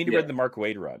Daredevil. You need to read the Mark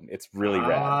Waid run. It's really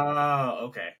rad. Oh,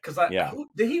 okay. Because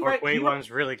did he write? Mark Waid one's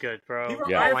really good, bro. Oh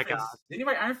my god. Did he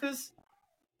write Iron Fist?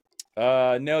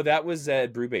 No, that was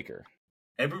Ed Brubaker.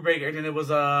 And then it was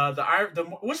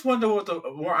which one was the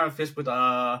more Iron Fist with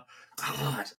it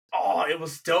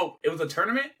was dope. It was a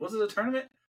tournament. Was it a tournament?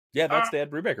 Yeah, that's the Ed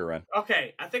Brubaker run.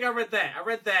 Okay, I think I read that,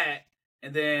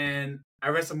 and then I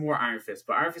read some more Iron Fist.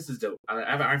 But Iron Fist is dope. I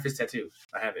have an Iron Fist tattoo.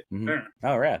 I have it. Mm-hmm.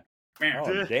 Oh, rad.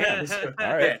 Oh, damn.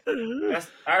 All right.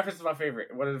 Iron Fist is my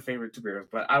favorite. One of the favorite superheroes.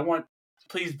 But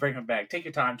please bring him back. Take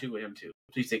your time too with him too.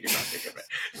 Please take your time. Take him back.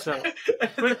 So,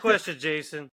 quick question,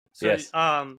 Jason. So, yes.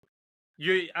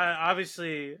 You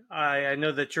obviously I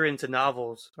know that you're into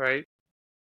novels, right?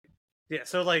 Yeah.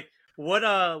 So like, what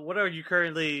are you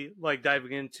currently like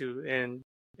diving into, and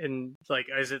like,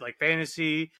 is it like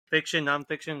fantasy, fiction,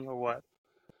 nonfiction, or what?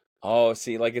 Oh,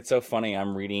 see, like it's so funny.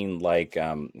 I'm reading like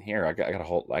here. I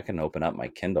can open up my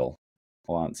Kindle.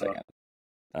 Hold on a second.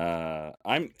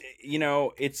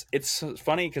 It's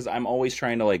funny because I'm always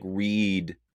trying to like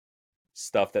read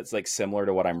stuff that's like similar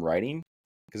to what I'm writing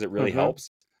because it really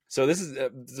helps. So this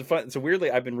is fun. So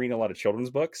weirdly, I've been reading a lot of children's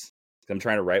books. I'm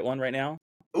trying to write one right now.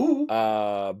 Ooh.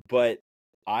 But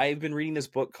I've been reading this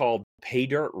book called Pay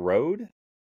Dirt Road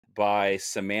by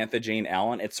Samantha Jane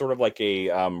Allen. It's sort of like a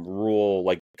rural,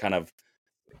 like kind of,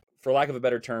 for lack of a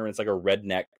better term, it's like a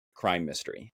redneck crime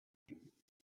mystery.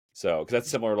 So, because that's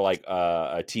similar to like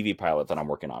a TV pilot that I'm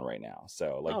working on right now.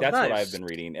 So, like that's what I've been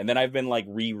reading, and then I've been like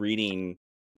rereading.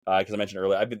 Because I mentioned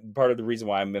earlier, I've been part of the reason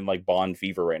why I'm in like Bond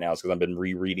fever right now is because I've been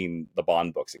rereading the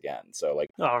Bond books again. So like,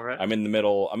 I'm in the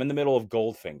middle of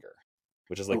Goldfinger,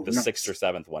 which is like the 6th or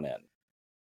 7th one in.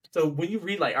 So when you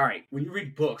read when you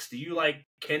read books, do you like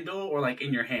Kindle or like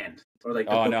in your hand or like?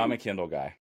 Oh no, I'm a Kindle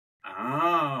guy.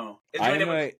 Oh,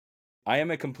 I am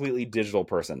a completely digital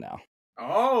person now.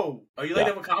 Oh, are you like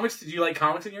that with comics? Do you like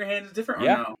comics in your hand? Is different? Or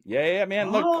no? Yeah,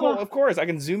 man. Look, cool. Of course, I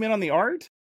can zoom in on the art.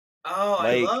 Oh,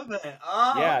 like, I love it.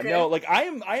 Oh, yeah, okay. no, like I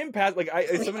am past. Like I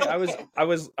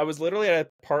was literally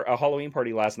at a Halloween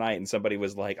party last night, and somebody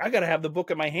was like, "I gotta have the book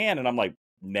in my hand," and I'm like,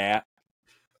 "Nah."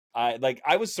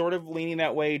 I was sort of leaning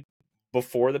that way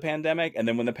before the pandemic, and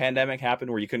then when the pandemic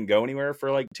happened, where you couldn't go anywhere for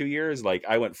like 2 years, like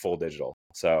I went full digital.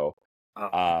 So,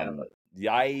 I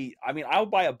mean, I'll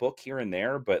buy a book here and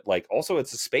there, but like also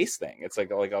it's a space thing. It's like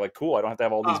cool. I don't have to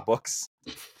have all these books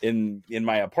in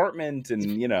my apartment, and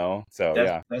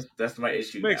so that's my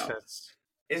issue. Makes sense.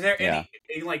 Is there any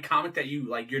like comic that you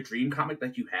like, your dream comic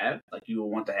that you have, like you will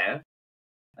want to have,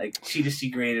 like Cheetah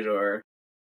Secret or?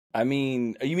 I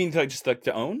mean, you mean like just like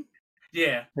to own?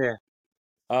 Yeah.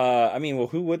 I mean, well,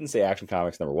 who wouldn't say Action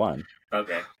Comics #1?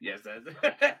 Okay. Yes, that's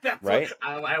right.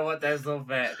 I want that so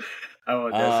bad. I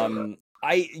want that so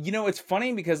bad. It's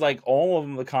funny because like all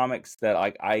of the comics that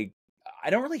I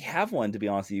don't really have one, to be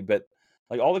honest with you, but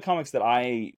like all the comics that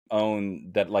I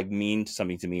own that like mean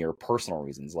something to me are personal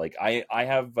reasons. Like I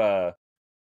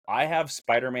I have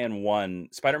Spider-Man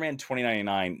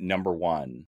 2099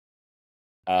 #1.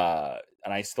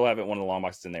 And I still have it, one of the long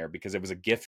boxes in there, because it was a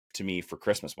gift to me for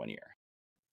Christmas one year.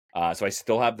 So I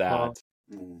still have that.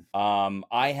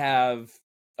 I have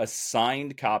a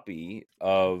signed copy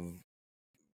of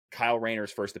Kyle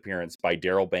Rayner's first appearance by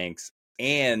Daryl Banks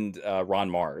and Ron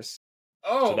Mars.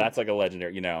 So that's like a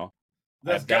legendary,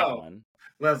 Let's go. That one.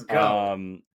 Let's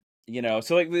go.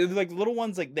 So like little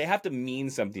ones, like they have to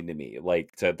mean something to me,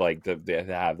 to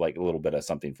have like a little bit of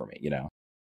something for me,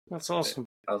 That's awesome.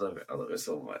 I love it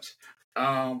so much.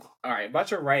 All right,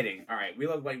 about your writing. All right, we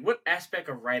love, like, what aspect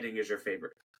of writing is your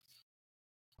favorite?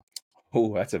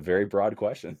 Oh, that's a very broad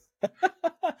question. I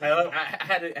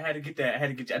had to get that. I had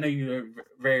to get you. I know you have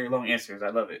very long answers.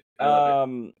 I love it.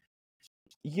 To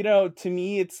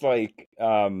me, it's like,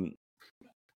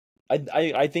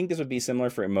 I think this would be similar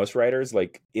for most writers.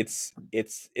 Like it's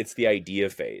the idea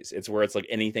phase. It's where it's like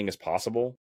anything is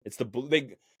possible. It's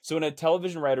so in a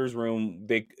television writer's room,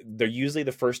 they're usually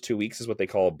the first 2 weeks is what they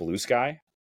call a blue sky.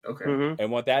 Okay. Mm-hmm.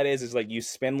 And what that is like you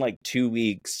spend like 2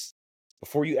 weeks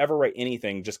before you ever write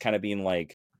anything, just kind of being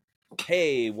like,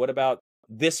 hey, what about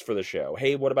this for the show?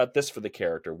 Hey, what about this for the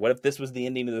character? What if this was the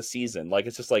ending of the season? Like,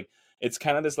 it's just like, it's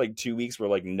kind of this like 2 weeks where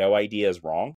like no idea is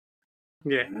wrong.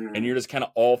 Yeah. And you're just kind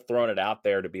of all throwing it out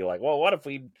there to be like, well, what if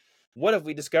we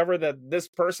discover that this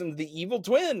person's the evil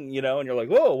twin, and you're like,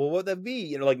 whoa, well, what would that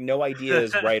be? Like no idea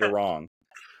is right or wrong.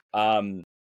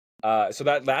 So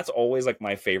that's always like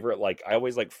my favorite. Like I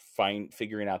always like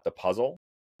figuring out the puzzle.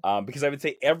 Because I would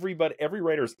say every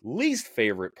writer's least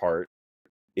favorite part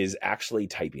is actually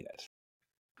typing it.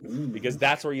 Because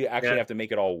that's where you actually have to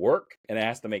make it all work, and it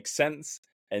has to make sense,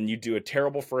 and you do a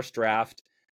terrible first draft,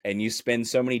 and you spend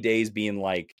so many days being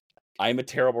like, I'm a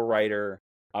terrible writer,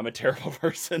 I'm a terrible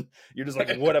person. You're just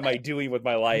like, what am I doing with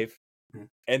my life?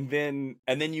 And then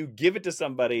you give it to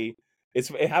somebody.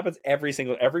 It happens every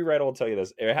writer will tell you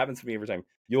this. It happens to me every time.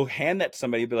 You'll hand that to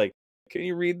somebody and be like, can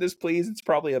you read this, please? It's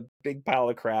probably a big pile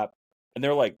of crap. And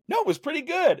they're like, no, it was pretty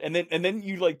good. And then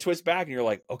you like twist back and you're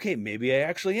like, okay, maybe I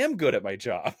actually am good at my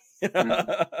job.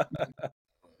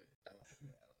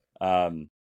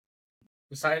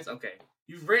 Besides, okay,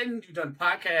 you've done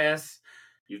podcasts,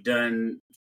 you've done,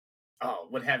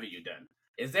 what have you done?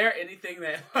 Is there anything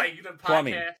that, like, you done podcast?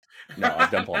 Plumbing. No, I've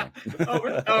done plumbing.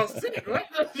 Sick. What?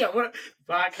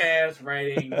 Podcast,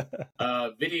 writing,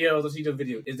 videos. Let's see the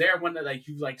video. Is there one that like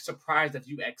you like surprised that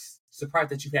you have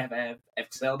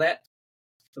excelled at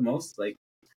the most? Like,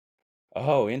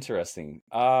 oh, interesting.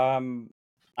 I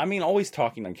mean, always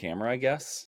talking on camera, I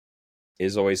guess,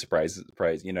 is always surprise.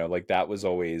 Like that was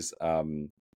always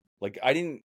like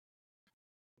I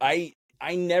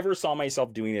never saw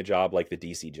myself doing a job like the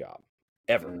DC job.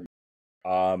 Ever.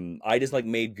 I just like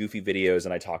made goofy videos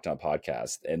and I talked on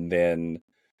podcasts. And then,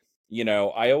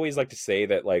 I always like to say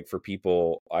that like for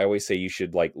people, I always say you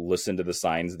should like listen to the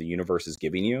signs the universe is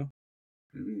giving you.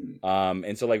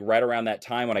 And so like right around that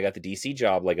time when I got the DC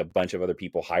job, like a bunch of other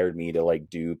people hired me to like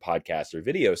do podcast or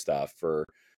video stuff for,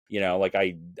 like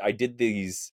I did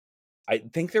these, I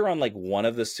think they're on like one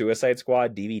of the Suicide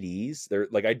Squad DVDs. They're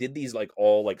like, I did these like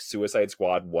all like Suicide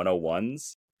Squad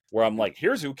 101s. Where I'm like,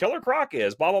 here's who Killer Croc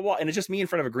is, blah, blah, blah. And it's just me in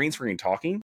front of a green screen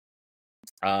talking.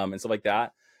 And stuff like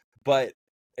that. But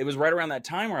it was right around that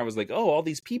time where I was like, oh, all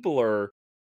these people are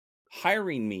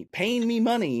hiring me, paying me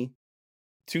money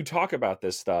to talk about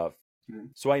this stuff.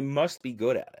 So I must be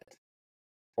good at it.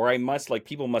 Or I must, like,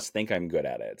 people must think I'm good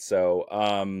at it. So,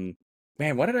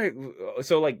 man,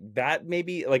 so like that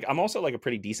maybe, like, I'm also like a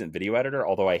pretty decent video editor,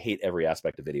 although I hate every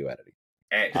aspect of video editing.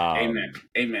 Amen.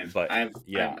 But I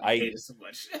hate it so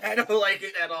much. I don't like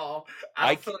it at all.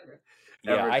 I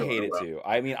hate it too.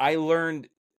 I mean, I learned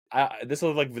this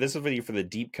is video for the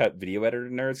deep cut video editor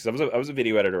nerds, because I was a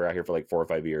video editor out here for like 4 or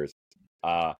 5 years.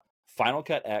 Final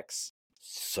Cut X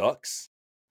sucks,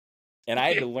 and I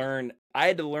had to learn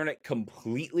it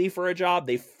completely for a job.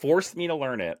 They forced me to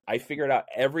learn it. I figured out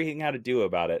everything how to do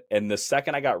about it, and the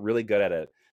second I got really good at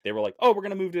it, they were like, "Oh, we're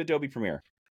gonna move to Adobe Premiere."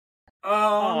 Oh no!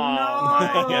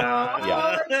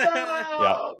 Yeah.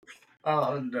 Yeah.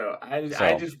 Oh no! I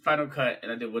just Final Cut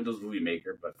and I did Windows Movie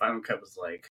Maker, but Final Cut was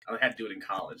like I had to do it in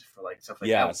college for like stuff like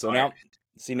that. Yeah. So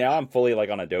now I'm fully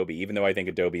like on Adobe, even though I think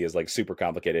Adobe is like super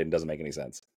complicated and doesn't make any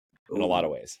sense in a lot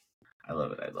of ways. I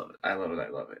love it. I know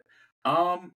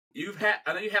you have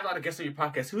a lot of guests on your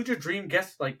podcast. Who's your dream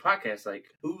guest like podcast? Like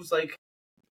who's like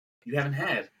you haven't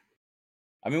had?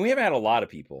 I mean, we haven't had a lot of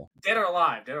people. Dead or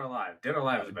alive is better.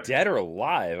 Dead or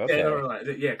alive. Okay. Dead or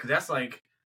alive. Yeah, because that's like.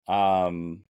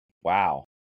 Wow.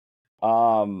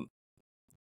 Let's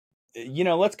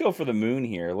go for the moon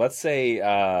here. Let's say.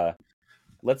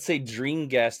 let's say dream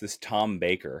guest is Tom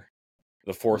Baker,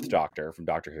 the fourth Doctor from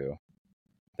Doctor Who.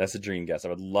 That's a dream guest. I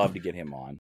would love to get him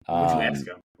on. What would you ask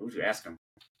him? What would you ask him?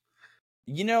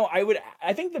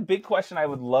 I think the big question I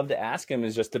would love to ask him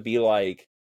is just to be like,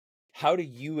 how do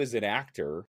you as an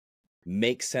actor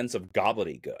make sense of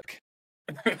gobbledygook?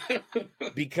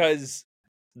 Because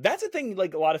that's a thing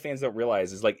like a lot of fans don't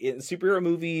realize is like in superhero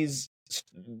movies,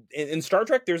 in Star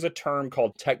Trek, there's a term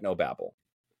called technobabble.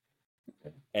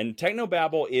 And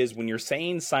technobabble is when you're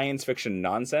saying science fiction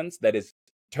nonsense that is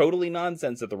totally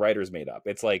nonsense that the writers made up.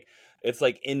 It's like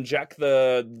inject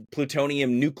the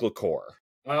plutonium nuclear core.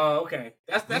 Oh, okay.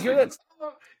 That's you hear that?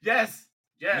 Yes.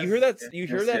 You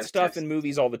hear that stuff in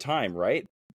movies all the time, right?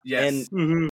 Yes.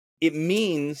 And it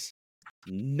means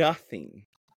nothing.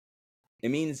 It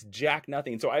means jack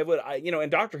nothing. So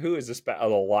and Doctor Who is a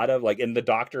lot of like, and the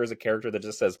Doctor is a character that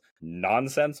just says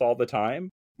nonsense all the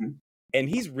time, and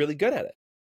he's really good at it.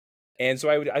 And so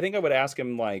I think I would ask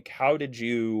him like, how do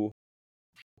you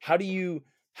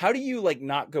like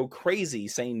not go crazy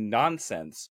saying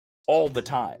nonsense all the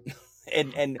time?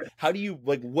 and how do you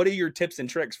like, what are your tips and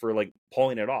tricks for like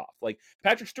pulling it off? Like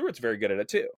Patrick Stewart's very good at it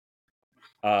too.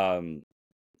 So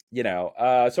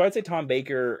I'd say Tom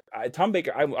Baker. I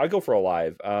go for a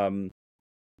live. I'll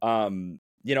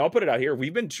put it out here.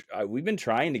 We've been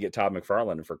trying to get Todd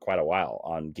McFarlane for quite a while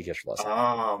on Geek History Lesson.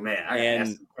 Oh man, I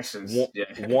asked some questions.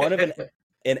 One of an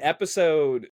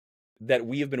episode that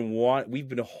we've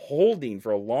been holding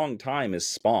for a long time is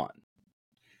Spawn,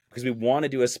 because we want to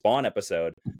do a Spawn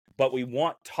episode, but we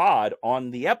want Todd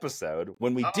on the episode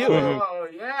when we do it. Oh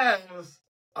yes.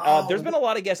 There's been a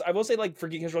lot of guests. I will say, like, for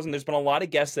Geek History Lesson, there's been a lot of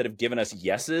guests that have given us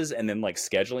yeses, and then like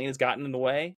scheduling has gotten in the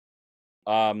way.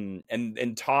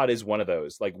 And Todd is one of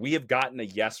those. Like, we have gotten a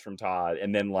yes from Todd,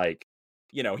 and then like,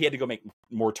 he had to go make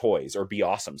more toys or be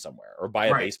awesome somewhere or buy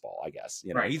a baseball, I guess.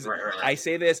 He's. Right. I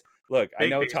say this. Look, I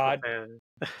know Todd.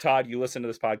 Todd, you listen to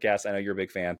this podcast. I know you're a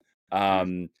big fan.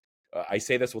 I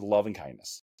say this with love and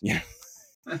kindness. I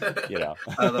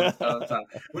love Todd.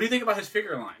 What do you think about his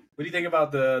figure line? What do you think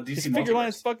about the DC his figure line?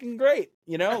 Is fucking great.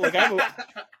 Like I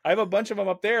have a bunch of them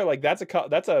up there. Like that's a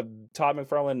Todd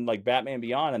McFarlane like Batman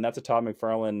Beyond, and that's a Todd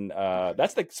McFarlane.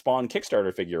 That's the Spawn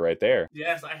Kickstarter figure right there.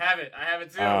 Yes, I have it. I have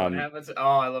it too. Oh,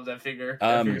 I love that figure.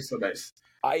 That figure's so nice.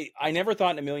 I never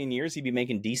thought in a million years he'd be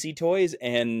making DC toys,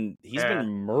 and he's been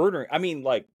murdering. I mean,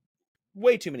 like,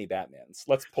 way too many Batmans.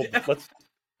 Let's pull that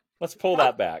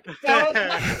back.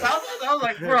 I was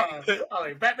like, bro. I was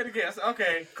like, Batman again.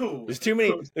 Okay, cool. There's too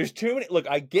many. Look,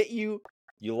 I get you.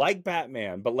 You like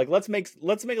Batman, but like, let's make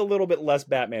a little bit less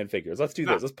Batman figures. Let's do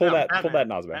this. Let's pull that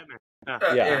nozzle back.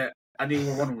 Yeah. I need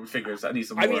more Wonder Woman figures. I need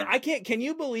some more. I mean, I can't. Can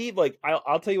you believe? Like,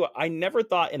 I'll tell you what. I never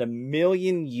thought in a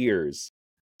million years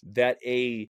that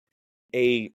a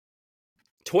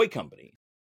toy company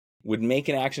would make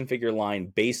an action figure line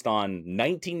based on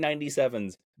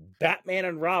 1997's Batman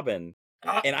and Robin,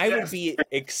 and I would be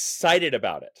excited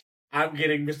about it. I'm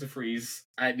getting Mr. Freeze.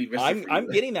 I need Mr. Freeze.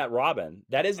 I'm getting that Robin.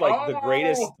 That is like the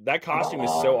greatest. That costume is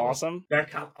so awesome.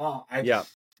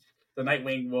 The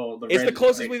Nightwing. It's the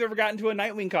closest we've ever gotten to a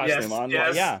Nightwing costume.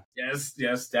 Yes,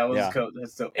 that was cool.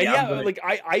 That's so. And like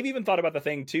I've even thought about the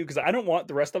thing too, because I don't want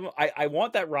the rest of them. I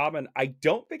want that Robin. I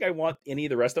don't think I want any of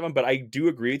the rest of them, but I do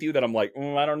agree with you that I'm like,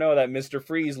 I don't know. That Mr.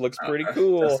 Freeze looks pretty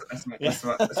cool. That's my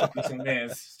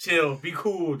man's. Chill, be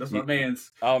cool. That's my man's.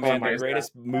 Oh man, the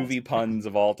greatest movie puns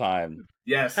of all time.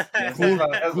 Yes.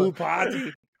 Cool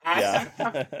party. I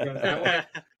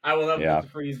will love Mr.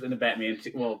 Freeze in the Batman.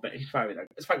 Well, he's probably not.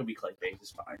 It's probably gonna be Clayface. It's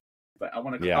fine. But I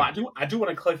want to. I do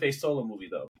want a Clayface solo movie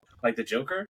though, like the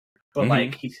Joker. But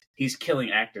like he's killing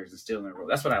actors and stealing their role.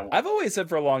 That's what I want. I've always said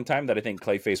for a long time that I think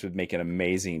Clayface would make an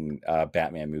amazing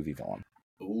Batman movie villain.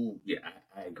 Ooh, yeah,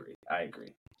 I agree. I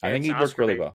think he'd work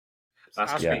really well.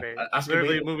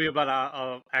 Literally a movie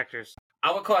about actors.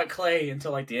 I would call it Clay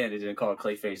until like the end. It didn't call it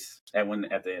Clayface at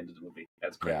the end of the movie.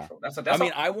 That's great. Yeah.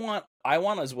 I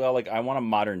want as well. Like I want a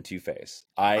modern Two-Face.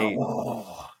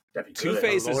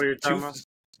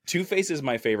 Two-Face is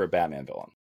my favorite Batman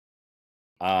villain.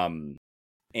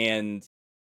 And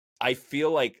I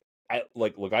feel like I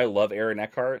love Aaron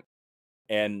Eckhart,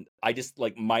 and I just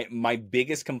like my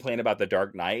biggest complaint about The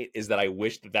Dark Knight is that I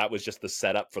wish that was just the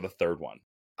setup for the third one.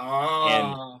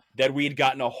 And that we'd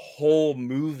gotten a whole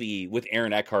movie with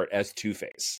Aaron Eckhart as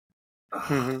Two-Face.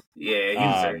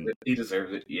 Yeah, he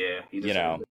deserves it. Yeah, he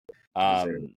deserves it.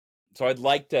 So I'd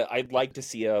like to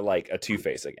see a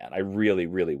Two-Face again. I really,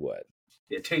 really would.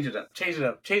 Yeah, change it up,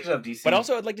 DC. But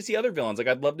also, I'd like to see other villains. Like,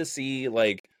 I'd love to see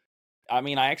I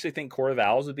actually think Court of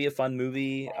Owls would be a fun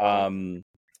movie.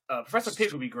 Professor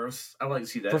Pig would be gross. I would like to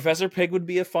see that. Professor Pig would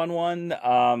be a fun one.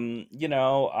 I'm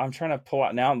trying to pull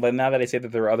out now, but now that I say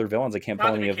that there are other villains, I can't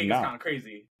pull any of them out. Kind of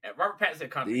crazy. And Robert Pattinson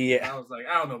said Condiment King. I was like,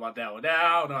 I don't know about that one.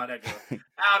 I don't know how that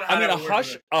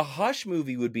goes. A Hush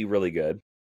movie would be really good.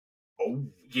 Oh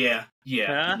yeah.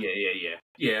 Hush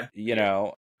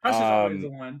is always the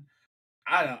one.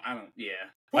 I don't. Yeah.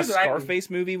 A Scarface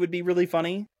movie would be really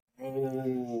funny.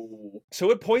 Oh. So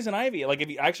would Poison Ivy. Like if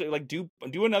you actually like do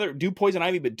Poison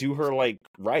Ivy, but do her like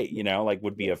right,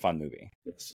 would be a fun movie.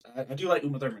 Yes. I do like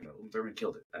Uma Thurman though. Uma Thurman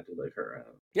killed it. I do like her.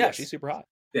 Yes. She's super hot.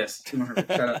 Yes. Uma Thurman.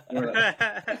 Shout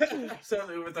out. So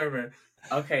Uma Thurman.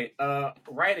 Okay.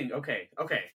 Writing. Okay.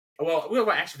 Well, we'll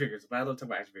talk about action figures, but I love talking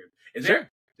about action figures. Is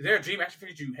there a dream action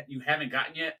figure you haven't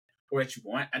gotten yet, or that you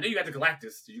want? I know you got the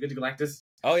Galactus. Did you get the Galactus?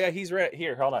 Oh yeah, he's right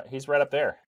here. Hold on, he's right up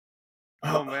there.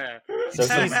 Oh man!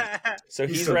 So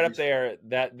he's right up there.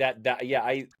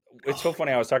 It's so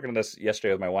funny. I was talking to this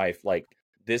yesterday with my wife. Like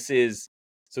this is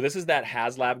that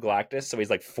HasLab Galactus. So he's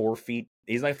like 4 feet.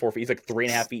 He's like 4 feet. He's like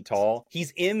 3.5 feet tall.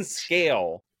 He's in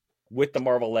scale with the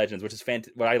Marvel Legends, which is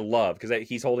what I love because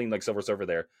he's holding like Silver Surfer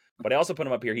there. But I also put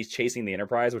him up here. He's chasing the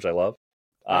Enterprise, which I love.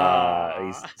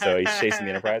 He's chasing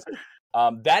the Enterprise.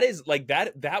 That is like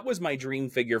that was my dream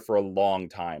figure for a long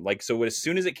time. Like, so as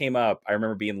soon as it came up, I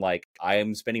remember being like, I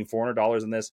am spending $400 on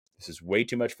this. This is way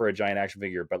too much for a giant action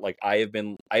figure. But like, I've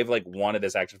like wanted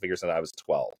this action figure since I was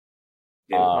 12.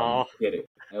 Get it.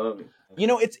 I love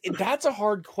it. That's a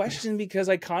hard question because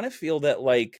I kind of feel that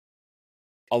like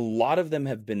a lot of them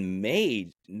have been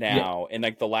made now in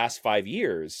like the last 5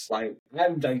 years. Like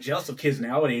I'm like jealous of kids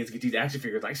nowadays get these action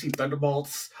figures. I see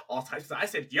Thunderbolts, all types of. I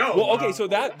said, "Yo." Well, okay, so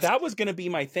that was going to be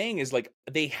my thing. Is like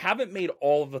they haven't made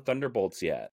all of the Thunderbolts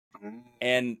yet,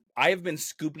 and I have been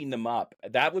scooping them up.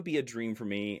 That would be a dream for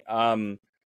me. I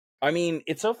mean,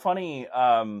 it's so funny.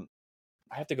 I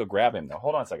have to go grab him though.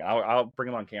 Hold on a second. I'll bring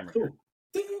him on camera. Cool.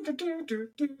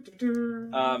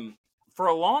 For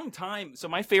a long time, so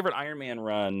my favorite Iron Man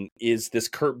run is this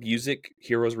Kurt Busiek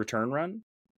Heroes Return run,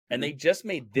 and they just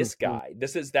made this guy.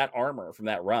 This is that armor from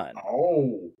that run.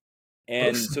 Oh,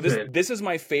 and so this is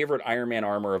my favorite Iron Man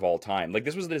armor of all time. Like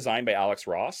this was designed by Alex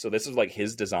Ross, so this is like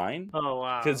his design. Oh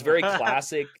wow, because it's very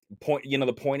classic.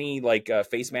 The pointy like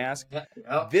face mask.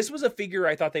 Yeah. This was a figure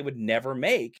I thought they would never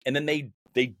make, and then they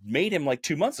made him like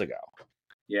 2 months ago.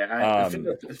 Yeah,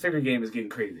 the figure game is getting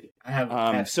crazy. I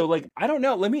have so like I don't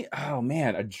know. Oh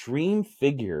man, a dream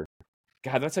figure.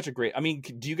 God, that's such a great. I mean,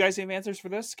 do you guys have answers for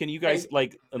this? Can you guys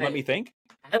let me think?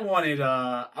 I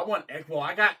got my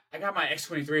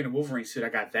X-23 in the Wolverine suit. I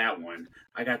got that one.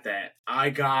 I got that. I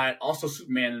got also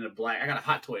Superman in the black. I got a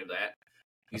hot toy of that.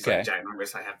 He's like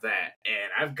ginormous. I have that, and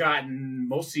I've gotten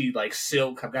mostly like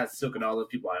Silk. I've got Silk and all those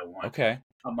people I want. Okay.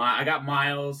 I got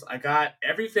Miles. I got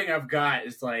everything I've got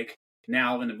is like.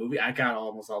 Now in the movie, I got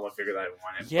almost all the figures I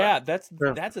wanted. Yeah, that's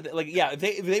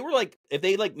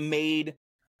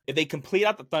if they complete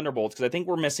out the Thunderbolts, because I think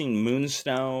we're missing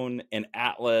Moonstone and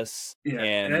Atlas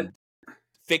and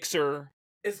Fixer.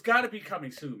 It's got to be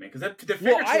coming soon, man. Because the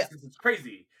figure is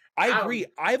crazy. I agree.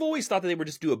 I've always thought that they would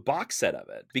just do a box set of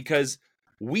it because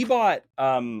we bought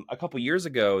a couple years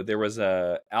ago. There was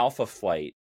a Alpha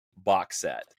Flight box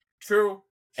set. True.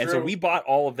 And so we bought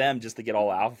all of them just to get all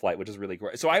Alpha Flight, which is really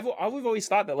great. So I've always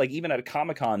thought that like even at a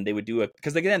Comic-Con they would do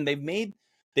because again they've made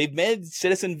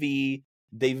Citizen V,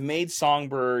 they've made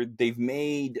Songbird, they've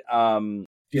made Mach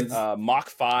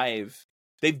 5.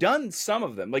 They've done some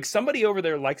of them. Like somebody over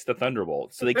there likes the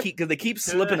Thunderbolts, so they keep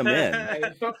slipping them in.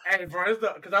 Because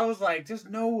I was like, there's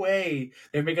no way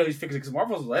they're making all these figures. Because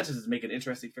Marvel's Legends is making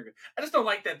interesting figures. I just don't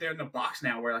like that they're in the box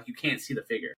now, where like you can't see the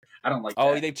figure. I don't like.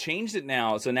 Oh, they've changed it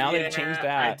now. So now they've changed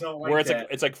that. I don't like where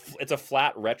it's a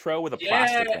flat retro with a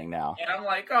plastic thing now. And I'm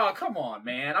like, oh come on,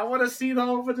 man! I want to see the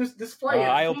whole this display.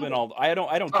 I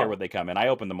don't care what they come in. I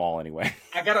open them all anyway.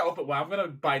 I gotta open. Well, I'm gonna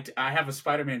buy. I have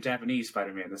a Japanese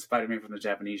Spider-Man. The Spider-Man from the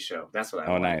Japanese show. That's what I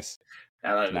want. Nice.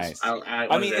 Nice.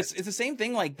 I mean, it's the same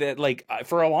thing like that. Like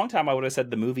for a long time, I would have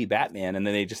said the movie Batman, and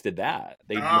then they just did that.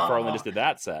 McFarlane just did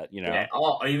that set. You know. Yeah.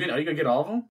 Oh, are you gonna get all of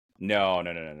them? No.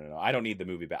 I don't need the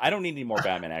movie. I don't need any more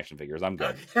Batman action figures. I'm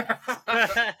good.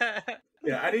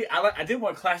 Yeah, I did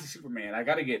want classic Superman. I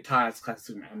got to get Todd's classic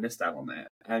Superman. I missed out on that.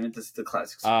 I meant the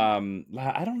classic Superman.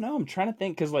 I don't know. I'm trying to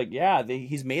think because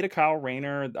he's made a Kyle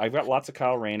Rayner. I've got lots of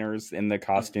Kyle Rayners in the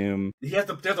costume. There's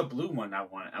a blue one I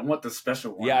want. I want the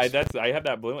special one. Yeah, I have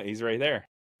that blue one. He's right there.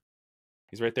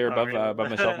 He's right there above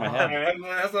the shelf of my head.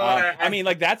 I mean,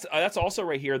 like that's also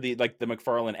right here. The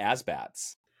McFarlane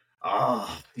Asbats.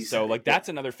 Oh, so like that's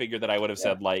another figure that I would have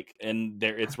said like, and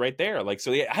there it's right there. Like,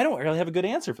 so I don't really have a good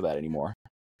answer for that anymore.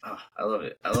 Oh, I love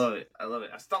it. I love it. I love it.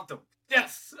 I stopped him.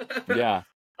 Yes. Yeah.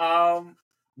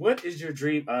 What is your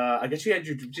dream? I guess you had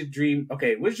your dream.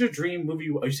 Okay, what is your dream movie?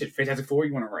 Oh, you said Fantastic Four.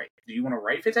 You want to write? Do you want to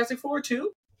write Fantastic Four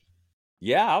too?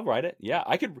 Yeah, I'll write it. Yeah,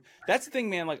 I could. That's the thing,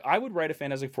 man. Like, I would write a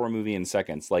Fantastic Four movie in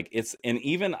seconds. Like, it's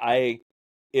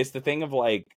the thing of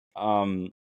like,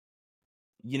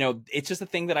 it's just a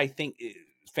thing that I think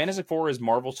Fantastic Four is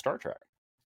Marvel Star Trek,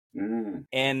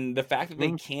 and the fact that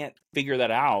they can't figure that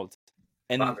out.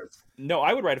 And no,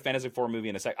 I would write a Fantastic Four movie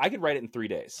in a sec. I could write it in 3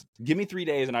 days. Give me 3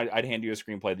 days, and I'd hand you a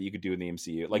screenplay that you could do in the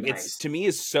MCU. Like, it's to me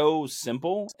is so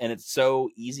simple and it's so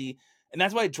easy, and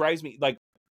that's why it drives me like.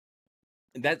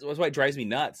 That's why it drives me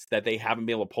nuts that they haven't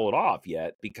been able to pull it off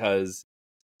yet, because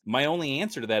my only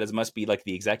answer to that is it must be like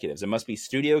the executives. It must be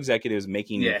studio executives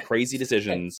making crazy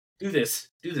decisions. Hey, do this.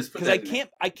 Because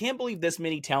I can't believe this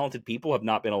many talented people have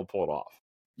not been able to pull it off.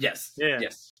 Yes. Yeah.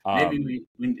 Yes. Maybe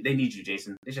they need you,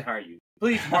 Jason. They should hire you.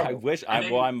 Please, Marvel. I wish.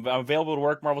 I'm available to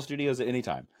work Marvel Studios at any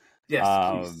time.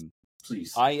 Yes.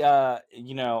 Please. I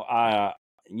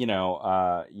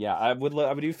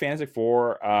would do Fantastic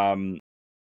Four.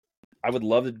 I would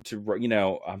love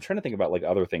to, I'm trying to think about like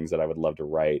other things that I would love to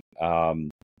write.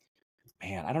 Man,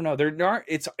 I don't know.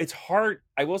 It's hard.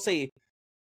 I will say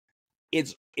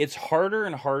it's harder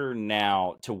and harder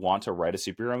now to want to write a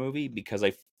superhero movie, because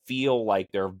I feel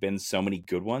like there have been so many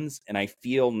good ones, and I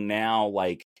feel now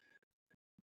like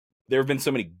there have been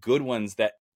so many good ones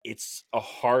that it's a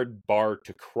hard bar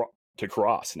to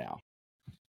cross now.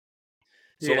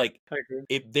 So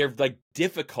they're like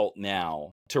difficult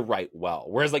now to write well.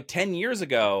 Whereas like 10 years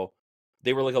ago,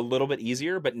 they were like a little bit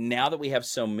easier. But now that we have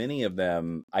so many of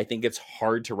them, I think it's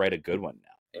hard to write a good one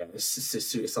now. Yeah,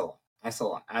 it's a lot. That's a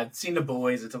lot. I've seen The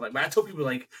Boys and stuff like that. I told people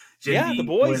like Gen V. The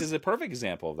Boys is a perfect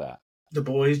example of that. The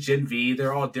Boys, Gen V,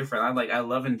 they're all different. I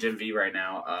loving Gen V right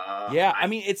now. I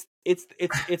mean,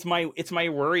 it's my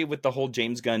worry with the whole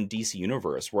James Gunn DC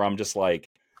universe, where I'm just like,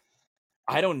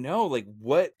 I don't know,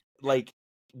 what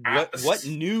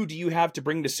new do you have to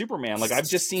bring to Superman? Like, I've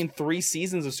just seen 3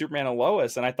 seasons of Superman and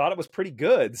Lois, and I thought it was pretty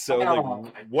good. So,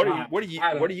 what are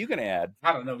you gonna add?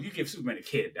 I don't know. You give Superman a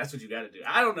kid. That's what you got to do.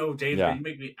 I don't know, James. Yeah. You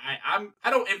make me. I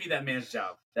don't envy that man's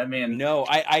job. That man. No,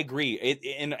 I agree.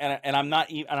 And I'm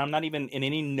not even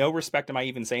in no respect am I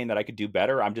even saying that I could do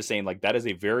better. I'm just saying like that is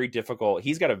a very difficult.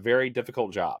 He's got a very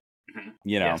difficult job.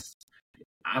 You know. Yes.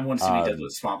 I want to see what he does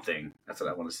with Swamp Thing. That's what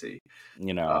I want to see.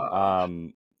 You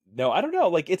know. No, I don't know.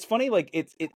 Like, it's funny. Like,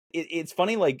 it's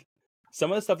funny. Like,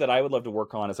 some of the stuff that I would love to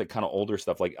work on is like kind of older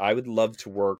stuff. Like, I would love to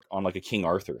work on like a King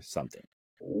Arthur something.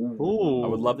 Ooh. I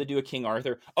would love to do a King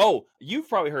Arthur. Oh, you've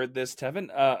probably heard this, Tevin.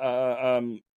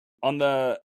 On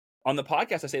the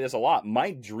podcast, I say this a lot.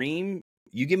 My dream.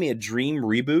 You give me a dream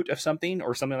reboot of something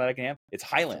or something that I can have. It's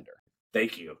Highlander.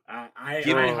 Thank you.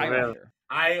 Give me Highlander.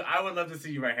 I would love to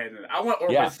see you right-handed. I want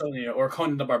Estonia or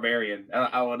Conan the Barbarian.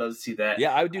 I would love to see that.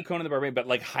 Yeah, I would do Conan the Barbarian, but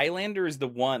like Highlander is the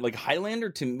one. Like Highlander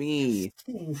to me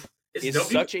is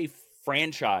such a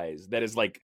franchise that is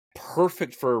like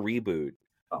perfect for a reboot.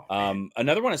 Oh,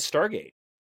 another one is Stargate.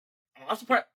 I'm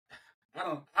surprised.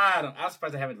 I'm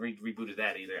surprised I haven't rebooted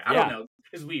that either. I don't know.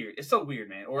 It's weird. It's so weird,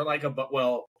 man. Or like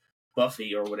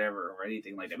Buffy or whatever or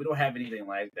anything like that. We don't have anything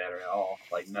like that at all.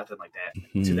 Like nothing like that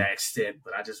to that extent.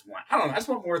 But I just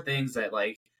want more things that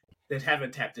like that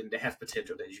haven't tapped in, that have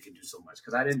potential that you can do so much.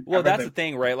 Because I didn't. Well, that's the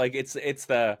thing, right? Like it's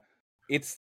the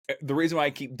reason why I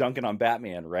keep dunking on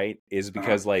Batman, right? Is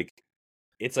because like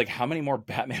it's like how many more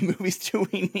Batman movies do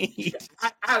we need?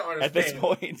 I don't understand at this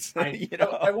point. You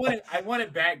know, I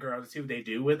wanted Batgirl to see what they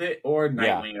do with it, or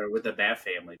Nightwing, or with the Bat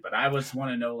Family. But I just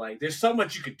want to know like there's so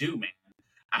much you could do, man.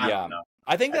 I don't know.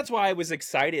 I think that's why I was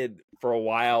excited for a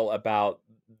while about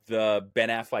the Ben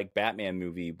Affleck Batman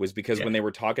movie, was because when they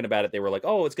were talking about it, they were like,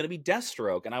 oh, it's going to be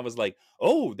Deathstroke. And I was like,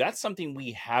 oh, that's something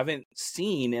we haven't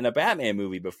seen in a Batman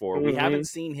movie before. We haven't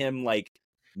seen him like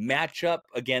match up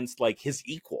against like his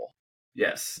equal.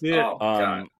 Yes. Yeah. Oh,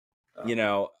 God. You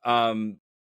know,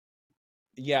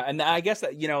 yeah. And I guess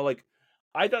that, you know, like,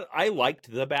 I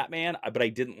liked the Batman, but I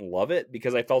didn't love it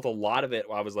because I felt a lot of it.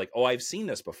 I was like, oh, I've seen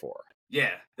this before.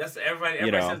 Yeah, that's everybody.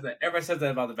 Everybody says that. Everybody says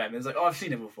that about the Batman. It's like, oh, I've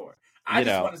seen it before. I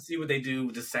just want to see what they do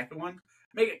with the second one.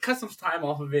 Cut some time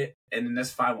off of it, and then that's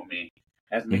fine with me.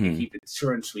 As make it keep it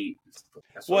short and sweet.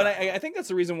 Well, I think that's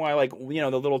the reason why, like, you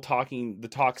know,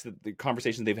 the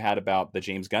conversations they've had about the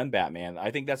James Gunn Batman.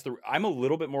 I think I'm a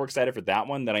little bit more excited for that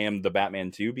one than I am the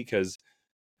Batman 2, because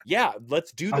Yeah,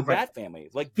 let's do the Bat Family.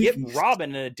 Like, get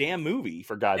Robin in a damn movie,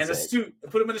 for God's sake. And a suit.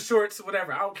 Put him in the shorts,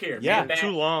 whatever. I don't care. Yeah.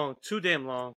 Too long. Too damn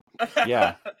long.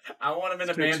 Yeah. I want him in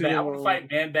a Man-Bat. I want to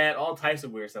fight Man-Bat, all types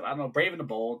of weird stuff. I don't know, Brave and the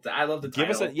Bold. I love the title.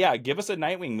 Give us a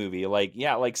Nightwing movie. Like,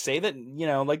 yeah, like, say that, you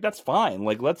know, like, that's fine.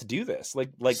 Like, let's do this. Like,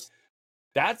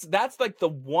 that's like the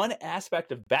one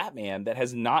aspect of Batman that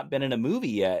has not been in a movie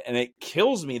yet. And it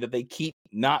kills me that they keep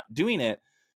not doing it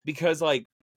because, like,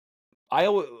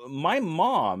 my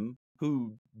mom,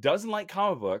 who doesn't like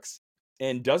comic books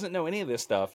and doesn't know any of this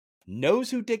stuff, knows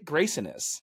who Dick Grayson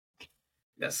is.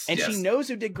 Yes. And she knows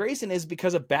who Dick Grayson is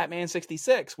because of Batman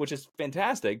 66, which is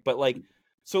fantastic. But, like,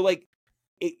 so, like,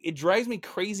 it drives me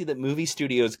crazy that movie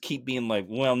studios keep being like,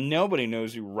 well, nobody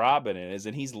knows who Robin is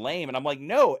and he's lame. And I'm like,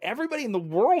 no, everybody in the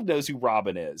world knows who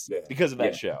Robin is because of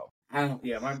that show.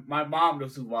 My mom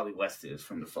knows who Wally West is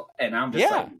from the and I'm just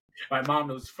like, my mom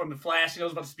knows from the Flash. She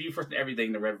knows about the Speed Force and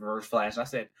everything, the Reverse Flash. I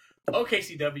said, okay,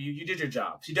 CW, you did your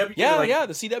job. CW,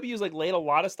 the CW's like laid a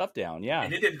lot of stuff down,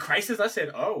 and it did Crisis. I said,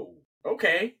 oh,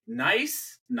 okay,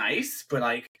 nice, but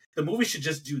like the movie should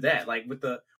just do that. Like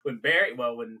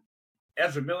when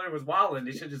Ezra Miller was wilding,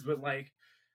 they should just been like,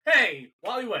 hey,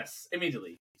 Wally West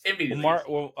immediately.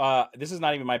 This is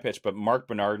not even my pitch, but Mark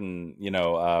Bernardin, you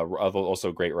know, also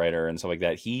a great writer and stuff like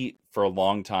that. He, for a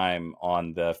long time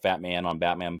on the Fat Man on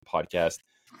Batman podcast,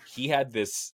 he had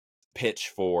this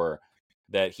pitch for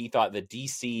that he thought that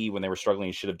DC, when they were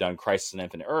struggling, should have done Crisis on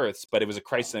Infinite Earths, but it was a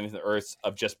Crisis on Infinite Earths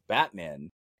of just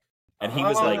Batman. And he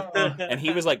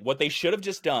was like, what they should have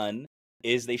just done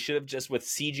is they should have just, with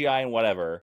CGI and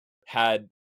whatever, had,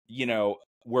 you know,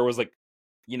 where it was like,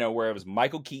 you know, where it was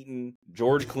Michael Keaton,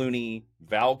 George Clooney,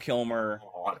 Val Kilmer,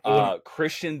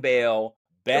 Christian Bale,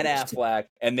 Ben Affleck,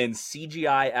 and then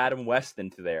CGI Adam West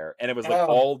into there. And it was like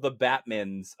all the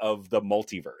Batmans of the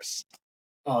multiverse.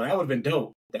 Oh, that would have been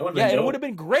dope. It would have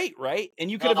been great, right? And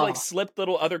you could have like slipped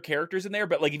little other characters in there.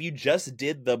 But like if you just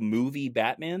did the movie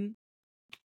Batman,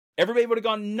 everybody would have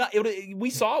gone nuts. We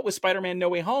saw it with Spider-Man No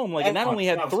Way Home. Like, and that only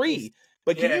had 3.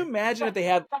 But can you imagine if they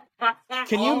had...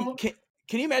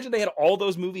 Can you imagine they had all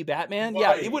those movie Batman?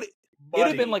 Yeah, it would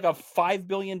have been like a $5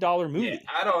 billion movie. Yeah,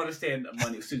 I don't understand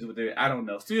money studios would do it. I don't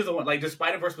know. Studios don't want, like the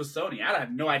Spider-Verse with Sony. I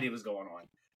have no idea what's going on.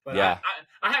 But yeah,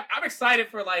 I'm excited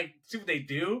for like see what they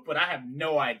do, but I have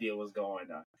no idea what's going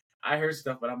on. I heard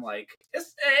stuff, but I'm like, it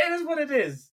is what it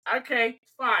is. Okay,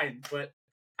 fine, but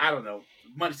I don't know.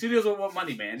 Studios don't want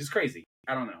money, man. It's crazy.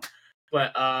 I don't know.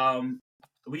 But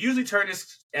we usually turn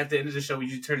this at the end of the show. We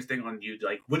usually turn this thing on you.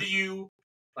 Like, what do you?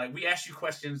 Like, we ask you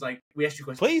questions.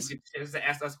 Please. You get to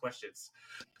ask us questions.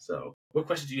 So, what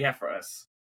questions do you have for us?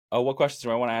 Oh, what questions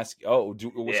do I want to ask? Oh,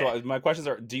 so my questions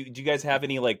are: do you guys have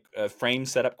any like frame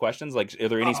setup questions? Like, are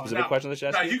there any specific questions that you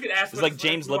ask? No, you can ask. It's like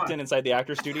James Lipton inside the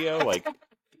actor studio. Like,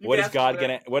 what is God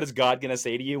gonna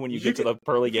say to you when you get to the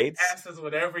pearly gates? Ask us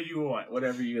whatever you want,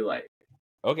 whatever you like.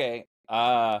 Okay.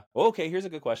 Okay. Here's a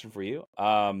good question for you.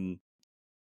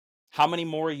 How many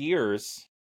more years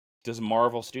does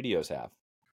Marvel Studios have?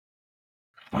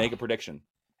 Make a prediction.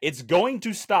 It's going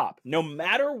to stop no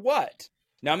matter what.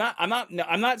 Now I'm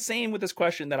not saying with this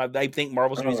question that I think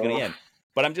Marvel Studios is going to end,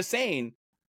 but I'm just saying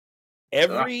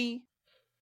every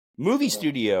movie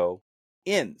studio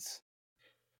ends.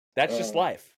 That's just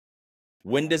life.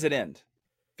 When does it end?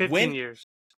 15 years.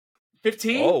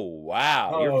 15? Oh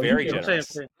wow, you're very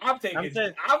generous. I'm thinking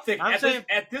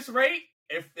at this rate,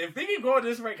 if they keep going at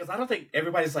this rate, because I don't think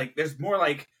everybody's like. There's more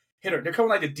like. They're coming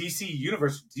like the DC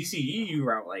universe, DCEU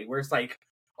route, like where it's like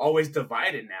always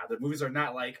divided now. The movies are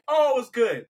not like, oh, it was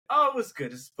good.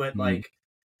 But like,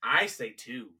 I say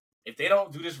 2. If they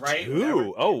don't do this right,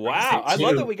 2. Oh wow, I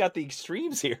love that we got the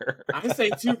extremes here. I say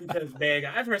 2 because man,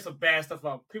 I've heard some bad stuff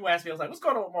about people. Ask me, I was like, what's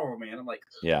going on with Marvel, man? I'm like,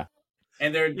 yeah,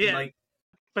 and they're like,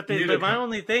 but my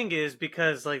only thing is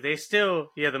because like they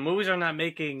still, the movies are not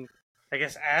making, I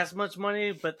guess, as much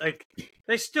money, but like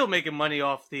they still making money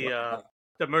off the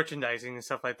merchandising and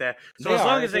stuff like that. So as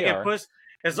long as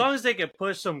they can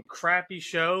push some crappy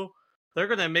show, they're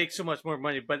gonna make so much more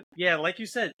money. But yeah, like you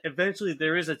said, eventually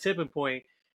there is a tipping point,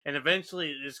 and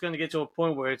eventually it's gonna get to a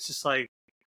point where it's just like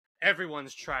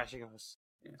everyone's trashing us.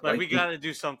 Like we gotta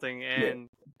do something, and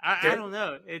I don't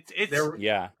know. It's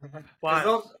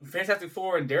wow. Fantastic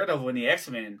Four and Daredevil and the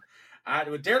X-Men.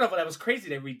 With Daredevil, that was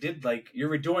crazy that we did like you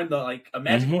were doing the like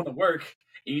imagine going to work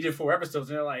and you did 4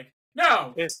 episodes and they're like.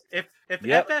 No. If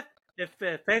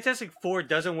Fantastic Four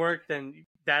doesn't work, then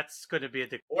that's going to be a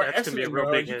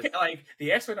real big hit. Like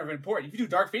the X-Men are important. If you do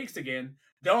Dark Phoenix again,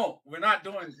 we're not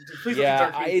doing. Please don't do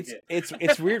Dark Phoenix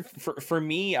it's weird for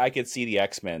me. I could see the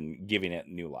X-Men giving it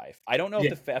new life. I don't know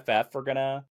if the FF are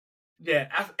gonna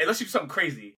Yeah, unless you do something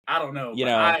crazy. I don't know. You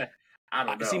but know, I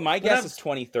don't know. See, my guess is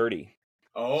 2030.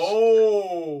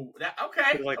 Oh,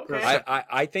 okay. Like Okay.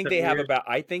 I think they have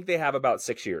about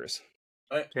 6 years.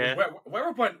 Yeah.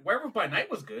 Werewolf by Night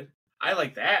was good. I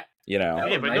like that. You know, That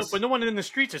Yeah, was but nice. no one in the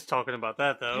streets is talking about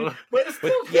that though. But it's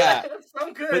still good. yeah. It's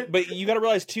so good. But you got to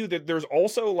realize too that there's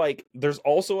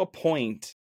also a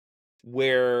point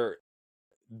where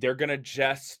they're gonna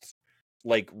just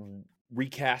like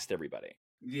recast everybody.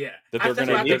 Yeah, That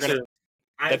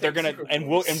they're gonna and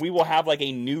we will have like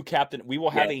a new Captain. We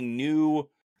will have a new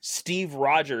Steve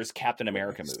Rogers Captain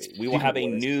America movie. We will have a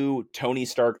new Tony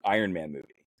Stark Iron Man movie.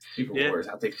 Secret Wars.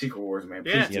 I'll take Secret Wars, man.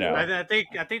 Yeah, Please, you know. I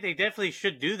think they definitely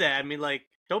should do that. I mean, like,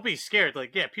 don't be scared.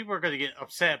 Like, yeah, people are going to get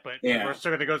upset, but we're still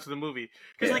going to go to the movie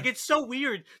because, like, it's so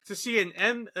weird to see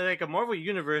a Marvel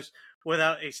universe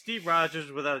without a Steve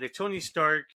Rogers, without a Tony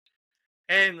Stark,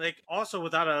 and like also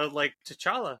without a like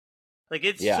T'Challa. Like,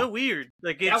 it's so weird.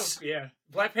 Like, it's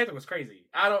Black Panther was crazy.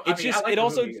 It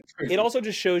also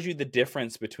just shows you the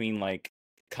difference between like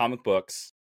comic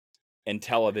books and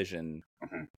television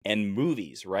and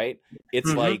movies, right?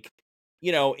 It's like,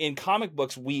 you know, in comic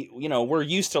books, we're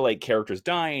used to like characters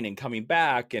dying and coming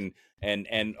back and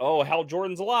oh, Hal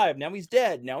Jordan's alive. Now he's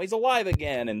dead. Now he's alive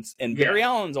again. And Barry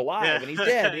Allen's alive and he's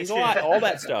dead and he's alive. All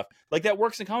that stuff. Like that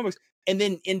works in comic books. And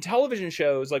then in television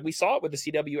shows, like we saw it with the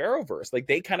CW Arrowverse, like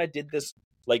they kind of did this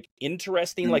like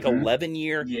interesting, like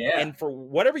 11-year. Yeah. And for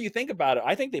whatever you think about it,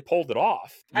 I think they pulled it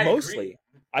off. Mostly.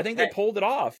 I think they pulled it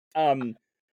off.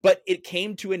 But it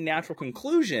came to a natural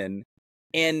conclusion,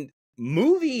 and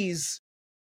movies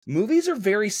are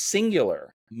very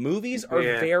singular. Movies are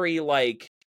very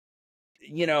like,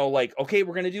 you know, like, okay,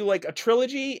 we're going to do like a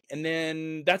trilogy and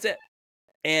then that's it.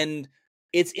 And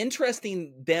it's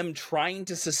interesting them trying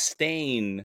to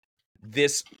sustain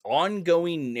this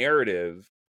ongoing narrative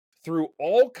through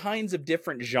all kinds of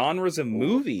different genres of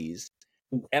movies.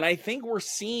 And I think we're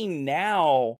seeing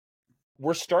now,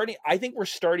 I think we're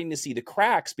starting to see the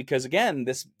cracks because again,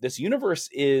 this universe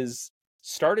is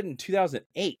started in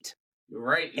 2008.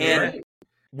 Right. And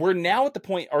we're now at the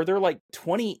point, are there like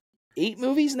 28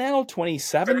 movies now?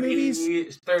 27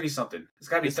 movies? 30 something. It's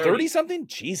gotta be 30 something?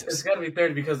 Jesus. It's gotta be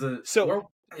 30 because of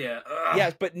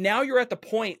yeah, but now you're at the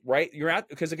point, right?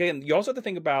 Because again, you also have to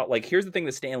think about like, here's the thing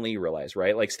that Stan Lee realized,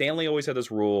 right? Like Stan Lee always had this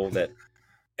rule that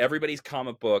everybody's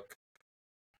comic book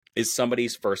is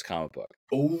somebody's first comic book.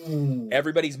 Ooh.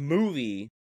 Everybody's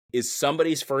movie is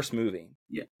somebody's first movie.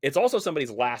 Yeah. It's also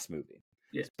somebody's last movie.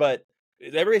 Yeah. But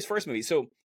everybody's first movie. So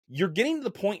you're getting to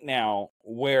the point now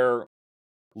where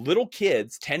little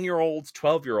kids, 10-year-olds,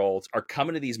 12-year-olds are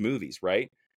coming to these movies, right?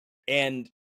 And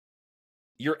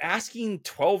you're asking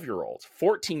 12-year-olds,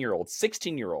 14-year-olds,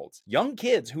 16-year-olds, young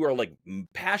kids who are like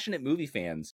passionate movie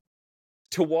fans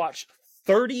to watch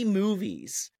 30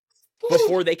 movies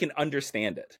before they can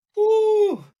understand it.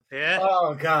 Ooh. Yeah.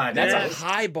 Oh God, that's a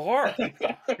high bar.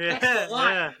 That's a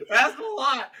lot. That's a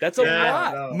lot. That's a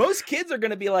lot. Most kids are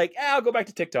going to be like, I'll go back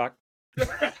to TikTok.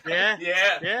 Yeah.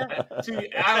 I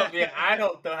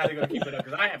don't know how they're going to keep it up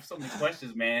because I have so many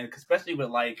questions, man. Especially with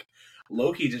like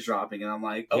Loki just dropping, and I'm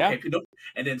like, okay,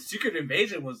 and then Secret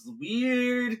Invasion was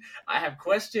weird. I have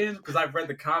questions because I've read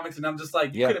the comics, and I'm just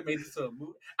like, you could have made this a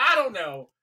movie. I don't know.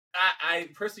 I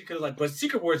personally could have like, but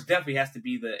Secret Wars definitely has to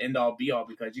be the end all be all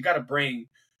because you got to bring.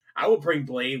 I would bring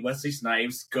Blade, Wesley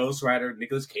Snipes, Ghost Rider,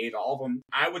 Nicolas Cage, all of them.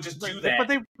 I would just do that,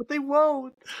 but they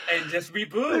won't, and just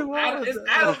reboot.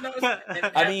 I don't know.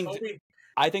 I mean,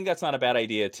 I think that's not a bad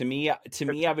idea. To me,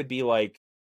 I would be like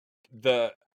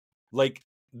the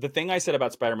thing I said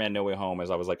about Spider-Man: No Way Home is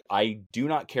I was like, I do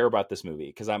not care about this movie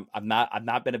because I've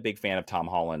not been a big fan of Tom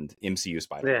Holland MCU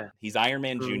Spider-Man. Yeah. He's Iron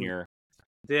Man Jr.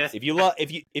 Yeah. If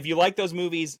you like those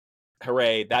movies,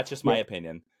 hooray! That's just my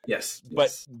opinion. Yes.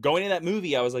 But going in that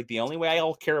movie, I was like, the only way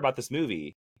I'll care about this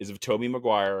movie is if Tobey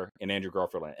Maguire and Andrew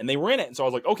Garfield are in it. And they were in it. And so I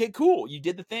was like, okay, cool. You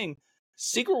did the thing.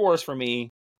 Secret Wars for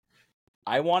me,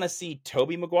 I want to see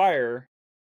Tobey Maguire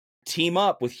team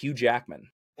up with Hugh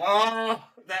Jackman. Oh,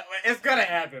 it's going to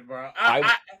happen, bro.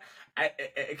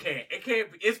 It can't.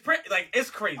 It's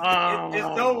it's crazy.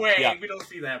 There's no way we don't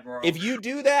see that, bro. If you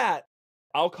do that,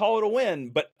 I'll call it a win.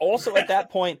 But also at that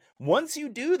point, once you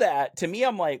do that, to me,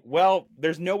 I'm like, well,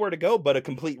 there's nowhere to go but a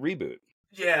complete reboot.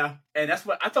 Yeah, and that's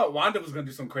what I thought. Wanda was going to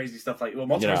do some crazy stuff like,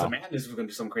 Multiverse of Madness was going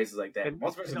to do some crazy like that.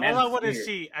 Multiverse of Madness. All I want to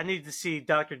see, I need to see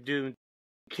Dr. Doom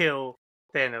kill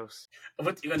Thanos.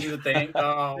 What, you going to do the thing?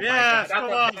 Oh, yeah,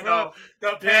 my God.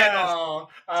 The panel.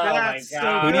 Oh, my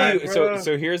God.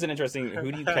 So here's an interesting,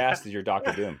 who do you cast as your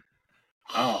Dr. Doom?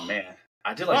 Oh, man.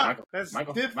 I did like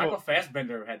Michael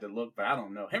Fassbender had to look, but I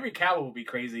don't know. Henry Cavill would be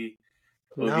crazy.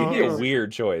 It'd be a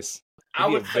weird choice. I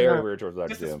would very weird choice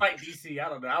just to to do. spite DC. I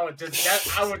don't know. I would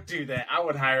do that. I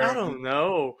would hire. I don't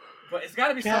know. But it's got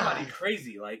to be somebody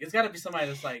crazy. Like it's got to be somebody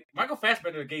that's like Michael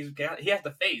Fassbender. He has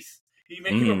the face. He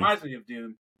reminds me of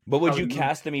Doom. But would you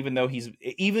cast him even though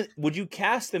would you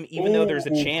cast him even though there's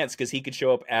a chance because he could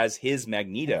show up as his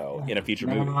Magneto in a future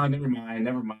movie? Never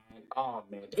mind. Oh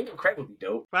man, Daniel Craig would be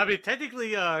dope. I mean,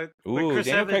 technically, Daniel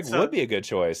Craig would be a good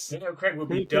choice. Daniel Craig would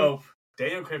be dope. I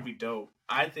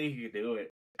think he could do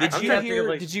it.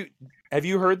 Have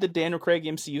you heard the Daniel Craig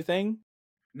MCU thing?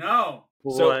 No.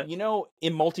 So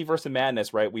in Multiverse of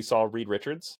Madness, right? We saw Reed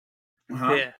Richards.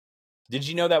 Uh-huh. Yeah. Did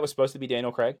you know that was supposed to be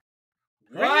Daniel Craig?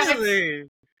 Really?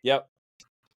 Yep.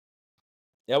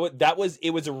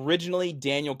 It was originally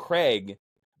Daniel Craig,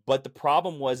 but the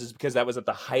problem was because that was at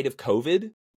the height of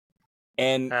COVID,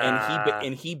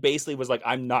 and he basically was like,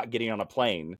 I'm not getting on a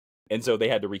plane, and so they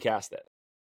had to recast it.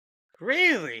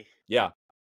 Really? Yeah.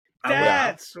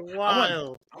 That's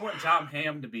wild. I want John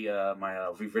Hamm to be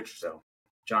my Reed Richards though.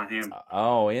 John Hamm.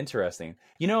 Oh, interesting.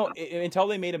 Until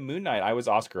they made a Moon Knight, I was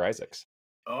Oscar Isaacs.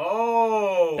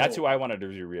 Oh, that's who I wanted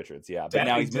to do Richards. Yeah, but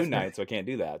now he's Moon Knight, so I can't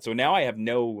do that. So now I have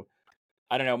no.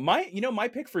 I don't know. My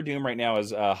pick for Doom right now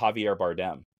is Javier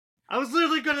Bardem. I was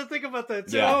literally going to think about that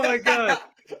too. Yeah. Oh my god.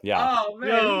 Yeah. Oh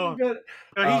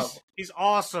man, he's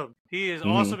awesome. He is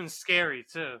awesome and scary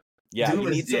too. Yeah, you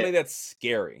need somebody that's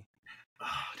scary. Oh,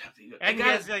 that'd be good. And he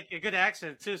has like a good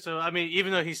accent too. So I mean,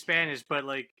 even though he's Spanish, but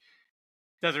like,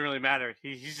 doesn't really matter.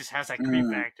 He just has that creep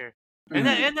factor. And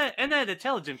that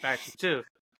intelligent factor too.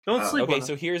 Don't sleep. Okay,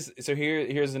 so here's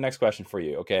the next question for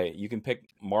you. Okay, you can pick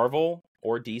Marvel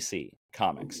or DC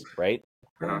Comics, right?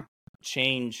 Uh-huh.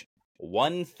 Change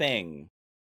one thing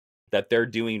that they're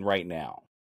doing right now.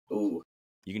 Ooh.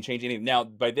 You can change anything. Now,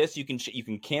 by this, you can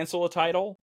cancel a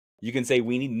title. You can say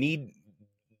we need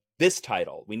this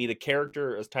title. We need a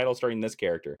title starting this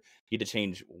character. You need to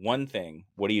change one thing.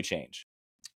 What do you change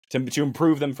to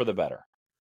improve them for the better?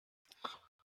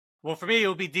 Well, for me, it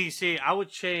would be DC. I would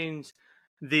change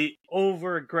the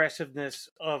over-aggressiveness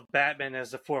of Batman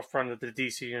as the forefront of the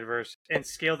DC universe and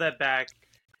scale that back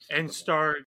and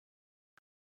start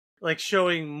like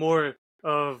showing more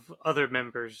of other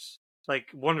members, like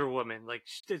Wonder Woman. Like,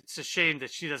 it's a shame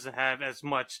that she doesn't have as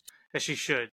much as she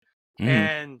should.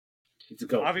 And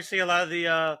obviously a lot of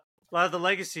the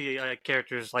legacy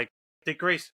characters like Dick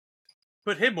Grayson,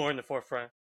 put him more in the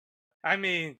forefront. I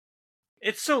mean,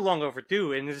 it's so long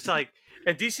overdue, and it's like,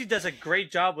 and DC does a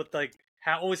great job with like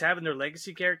always having their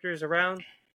legacy characters around,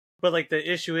 but like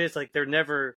the issue is like they're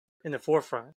never in the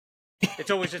forefront. It's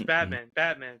always just Batman.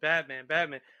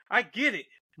 I get it,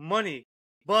 money,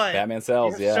 but Batman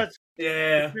sells,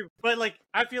 yeah. But like,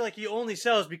 I feel like he only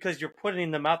sells because you're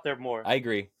putting them out there more. I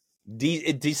agree.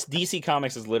 DC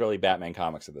Comics is literally Batman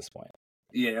Comics at this point.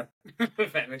 Yeah,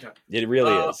 it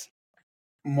really is.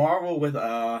 Marvel with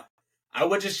I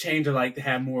would just change to like to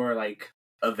have more like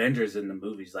Avengers in the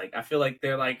movies. Like I feel like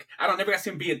they're like never got to see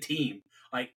them be a team.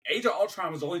 Like Age of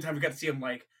Ultron was the only time we got to see them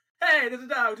like, hey, do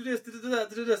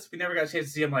this. We never got a chance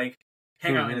to see them like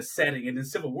hang out in a setting. And then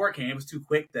Civil War came. It was too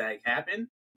quick to like happen.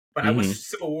 But I wish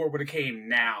Civil War would have came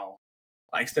now,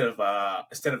 like instead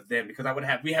of them, because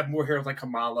we have more heroes like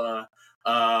Kamala,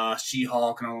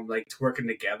 She-Hulk, and all like working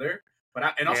together. But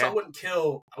I wouldn't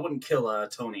kill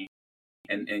Tony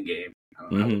in Endgame. I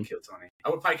wouldn't kill Tony. I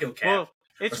would probably kill Cap. Well,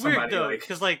 it's weird though,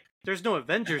 because like there's no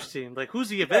Avengers team. Like, who's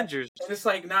the Avengers? And it's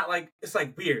like not like it's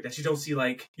like weird that you don't see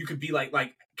like you could be like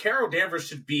Carol Danvers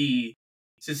should see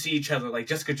each other, like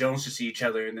Jessica Jones should see each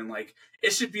other, and then like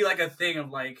it should be like a thing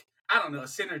of like I don't know, a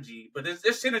synergy. But there's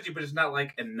synergy, but it's not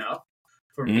like enough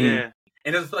for me. Yeah.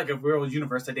 And it doesn't feel like a real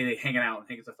universe that they hanging out and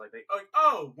hanging stuff like that.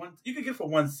 You can get for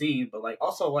one scene, but like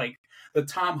also like the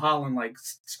Tom Holland like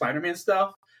Spider-Man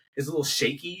stuff is a little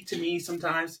shaky to me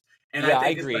sometimes. And I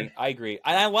agree. And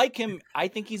I like him. I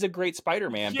think he's a great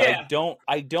Spider-Man, but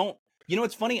I don't, you know,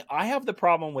 it's funny. I have the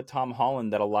problem with Tom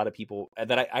Holland that a lot of people,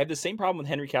 I have the same problem with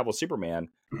Henry Cavill Superman.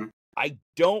 Mm-hmm.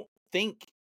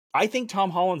 I think Tom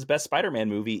Holland's best Spider-Man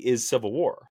movie is Civil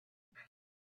War.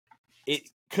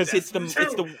 Because it's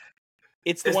the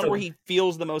one where he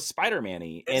feels the most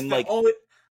Spider-Man-y. And like,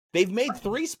 they've made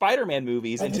 3 Spider-Man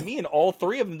movies, and to me, in all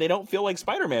 3 of them, they don't feel like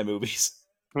Spider-Man movies.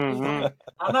 Mm-hmm.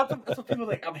 That's what people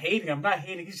like. I'm hating. I'm not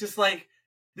hating. He's just like,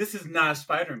 this is not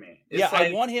Spider-Man. Like,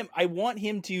 I want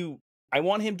him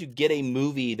to get a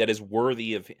movie that is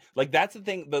worthy of. Like, that's the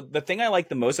thing. The thing I like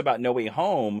the most about No Way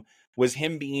Home was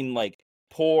him being like,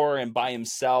 poor and by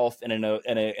himself and in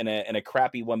a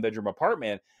crappy 1-bedroom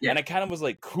apartment. And I kind of was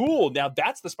like, cool, now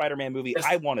that's the Spider-Man movie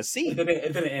I want to see. And then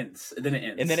it ends. And then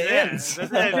it ends.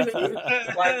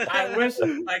 Like, I wish,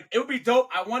 like, it would be dope.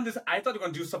 I thought they were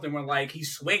gonna do something where, like,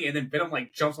 he's swinging and then Venom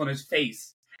like jumps on his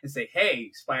face and say,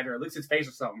 "Hey, Spider," at least his face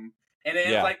or something. And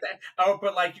then like that. Oh,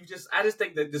 but like I just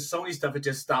think that the Sony stuff, it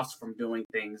just stops from doing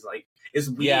things. Like, it's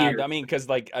weird. Yeah, I mean, because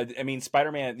like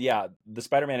Spider-Man, the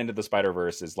Spider-Man Into the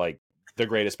Spider-Verse is like the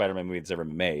greatest Spider-Man movie that's ever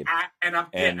been made. I'm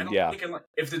thinking, like,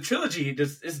 if the trilogy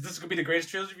is this gonna be the greatest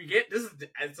trilogy we get?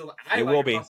 It will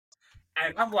be.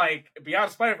 And I'm like,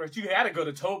 Beyond Spider-Verse, you had to go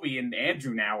to Toby and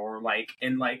Andrew now, or like,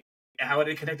 and like how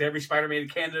they connect to every Spider-Man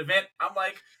Canon event. I'm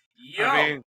like, yo.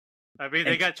 I mean,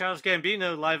 they got Charles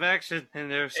Gambino live action in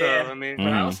there, so I mean,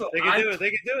 but also, they can do it.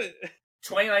 They can do it.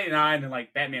 2099 and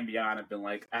like Batman Beyond have been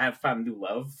like, I have found a new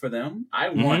love for them. I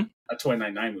want a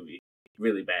 2099 movie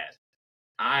really bad.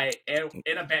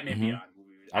 In a Batman Beyond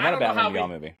movie. I want a Batman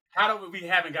Beyond movie. How do we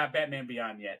haven't got Batman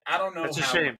Beyond yet? I don't know. That's a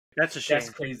shame. That's a shame. That's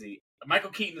crazy.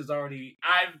 Michael Keaton is already.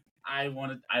 I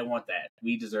want that.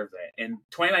 We deserve that. And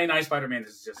 2099 Spider-Man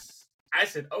is just. I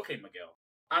said, okay, Miguel,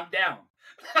 I'm down.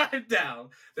 I'm down.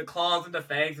 The claws and the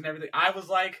fangs and everything. I was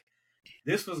like,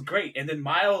 this was great. And then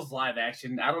Miles live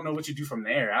action. I don't know what you do from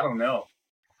there. I don't know.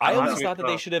 I always thought that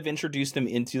they should have introduced him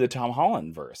into the Tom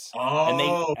Holland verse.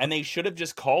 Oh, and they should have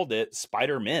just called it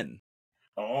Spider-Man.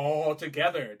 Oh,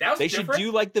 together. That was different. Should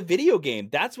do like the video game.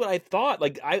 That's what I thought.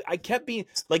 Like I kept being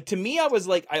like, to me, I was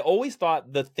like, I always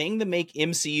thought the thing to make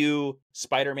MCU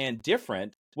Spider-Man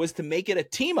different was to make it a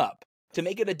team up, to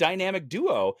make it a dynamic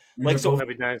duo. Like, so that'd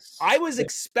be nice. I was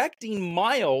expecting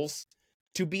Miles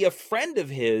to be a friend of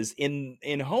his in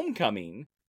Homecoming.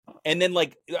 And then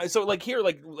like, so like here,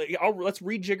 let's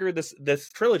rejigger this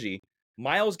trilogy.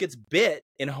 Miles gets bit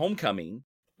in Homecoming.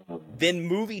 Then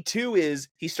movie 2 is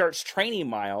he starts training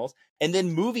Miles, and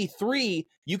then movie 3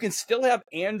 you can still have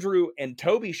Andrew and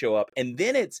Toby show up, and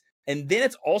then it's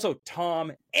also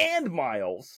Tom and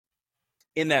Miles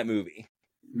in that movie.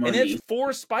 Money. And it's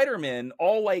 4 Spider-Men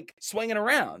all like swinging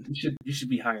around. You should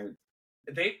be hired.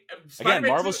 Again,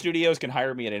 Marvel Studios can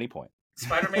hire me at any point.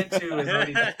 Spider-Man 2 is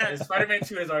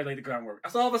already laid the groundwork.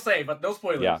 That's all I'm gonna say, but no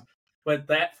spoilers. Yeah. But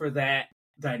for that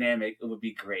dynamic, it would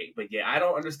be great. But yeah, I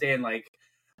don't understand like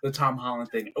the Tom Holland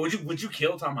thing. Would you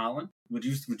kill Tom Holland? Would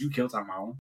you kill Tom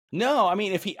Holland? No, I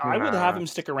mean I would have him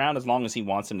stick around as long as he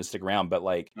wants him to stick around. But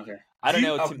like, okay. I don't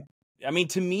know. Okay.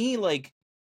 To me, like,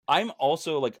 I'm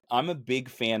also like, I'm a big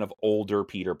fan of older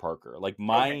Peter Parker. Like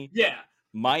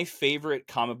my favorite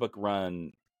comic book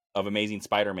run of Amazing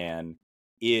Spider-Man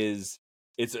is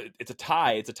it's a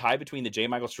tie. It's a tie between the J.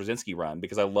 Michael Straczynski run,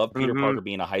 because I love Peter Parker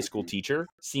being a high school teacher.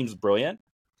 Seems brilliant.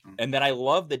 And then I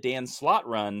love the Dan Slott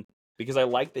run because I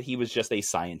like that he was just a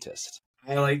scientist.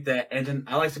 I like that. And then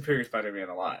I like Superior Spider-Man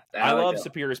a lot. I love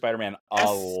Superior Spider-Man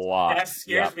a lot. That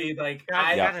scares me. Like,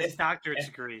 I got his doctorate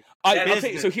degree.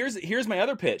 So here's my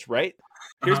other pitch, right?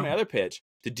 Here's my other pitch.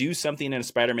 To do something in a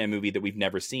Spider-Man movie that we've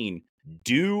never seen.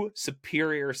 Do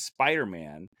Superior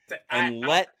Spider-Man and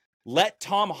let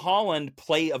Tom Holland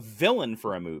play a villain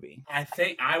for a movie. I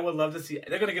think I would love to see.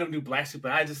 They're gonna get him new black suit,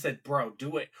 but I just said, bro,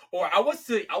 do it. Or I want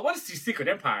to see Secret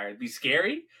Empire. It'd be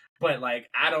scary, but like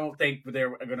I don't think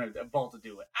they're gonna vault to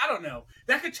do it. I don't know.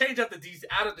 That could change up the DC.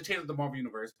 I don't have to change up the Marvel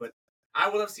universe, but I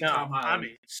would love to see Tom Holland. I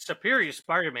mean, Superior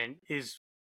Spider-Man is,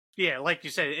 like you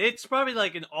said, it's probably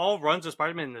like in all runs of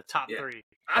Spider-Man in the top 3.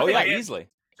 Easily.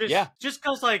 Just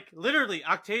because like literally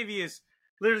Octavius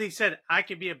literally said, I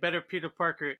could be a better Peter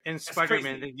Parker in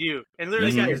Spider-Man than you. And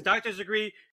literally got his doctor's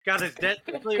degree, got his debt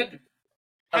cleared,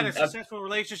 had a successful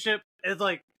relationship. It's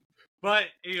like, but,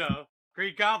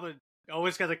 Green Goblin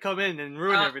always got to come in and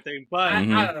ruin everything. But I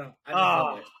don't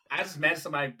know. I just imagine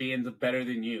somebody being better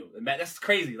than you. That's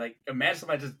crazy. Like, imagine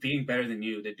somebody just being better than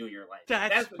you to do your life.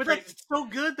 That's so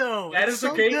good, though. That is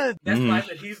so good. That's why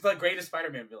he's the greatest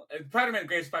Spider-Man villain. Spider-Man, the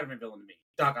greatest Spider-Man villain to me.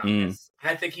 Doc Ock. Yes.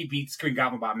 I think he beats Green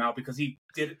Goblin by a mile because he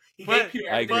gave Peter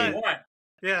everything he wanted.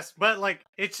 Yes, but like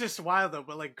it's just wild though.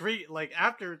 But like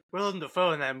after Willem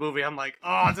Dafoe in that movie, I'm like,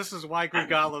 oh, this is why Green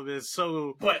Goblin is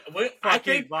so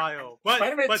fucking vile.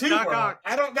 Spider-Man 2, Doc Ock,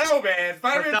 I don't know, man.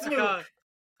 Spider-Man 2.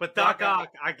 But Doc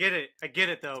Ock, I get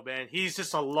it though, man. He's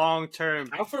just a long term.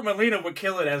 Alfred Molina would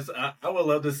kill it as I would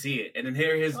love to see it, and then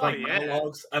hear his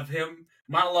monologues of him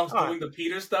doing the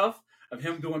Peter stuff, of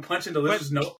him punching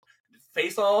Delicious Note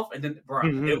face off, and then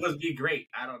it would be great.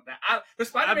 I don't know. The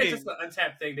Spider-Man is just an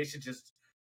untapped thing. They should just.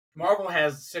 Marvel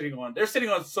they're sitting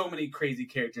on so many crazy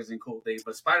characters and cool things,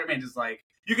 but Spider-Man is like,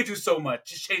 you could do so much.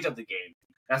 Just change up the game.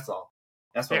 That's all.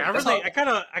 That's Yeah, what.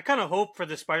 I kind of hope for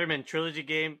the Spider-Man trilogy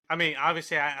game. I mean,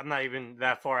 obviously, I'm not even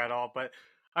that far at all, but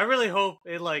I really hope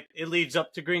it leads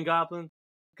up to Green Goblin,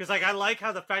 because like I like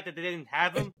how the fact that they didn't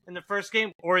have him in the first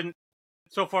game or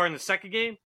so far in the second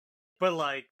game, but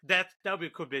like that would be a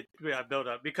cool bit build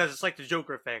up, because it's like the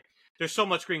Joker effect. There's so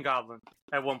much Green Goblin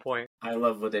at one point. I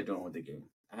love what they're doing with the game.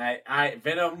 I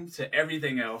Venom to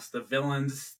everything else. The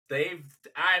villains, they're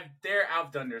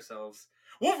outdone themselves.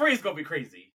 Wolverine's gonna be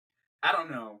crazy. I don't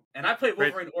know. And I played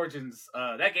Wolverine Origins.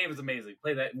 That game is amazing.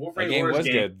 Play that Wolverine That game Origins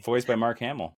was good, voiced by Mark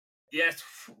Hamill. Yes.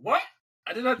 What?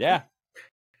 I did not. Yeah,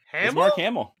 Hamill? it's Mark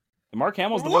Hamill. Mark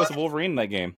Hamill's the voice of Wolverine in that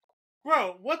game.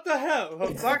 Bro, what the hell?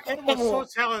 Mark Hamill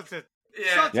was so talented.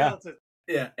 Yeah. So talented.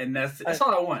 Yeah, and that's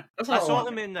all I want. That's all I I saw want.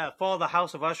 him in Fall of the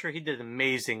House of Usher. He did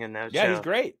amazing in that show. Yeah, he's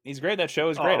great. He's great. That show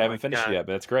is great. I haven't finished it yet,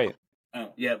 but it's great.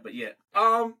 Oh, yeah, but yeah.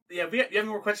 You have any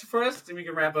more questions for us? Then we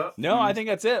can wrap up. No, I think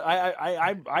that's it.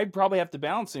 I probably have to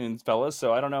bounce soon, fellas.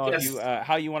 So I don't know if you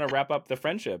how you want to wrap up the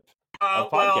friendship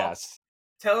of podcasts.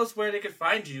 Tell us where they can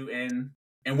find you and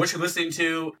what you're listening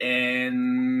to,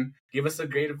 and give us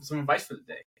some advice for the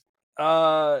day.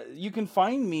 You can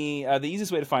find me. The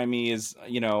easiest way to find me is, I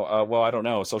don't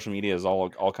know. Social media is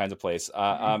all kinds of place.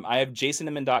 I have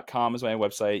jasoninman.com as my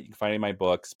website. You can find any of my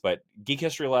books. But Geek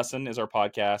History Lesson is our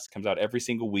podcast. Comes out every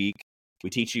single week. We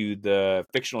teach you the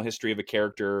fictional history of a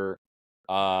character.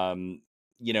 In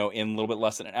a little bit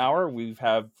less than an hour.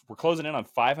 We're closing in on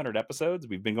 500 episodes.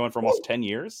 We've been going for almost 10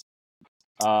 years.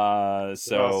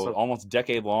 Awesome. Almost a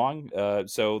decade long.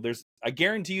 So I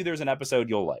guarantee you there's an episode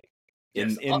you'll like.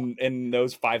 In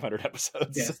those 500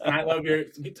 episodes. Yes, and I love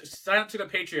sign up to the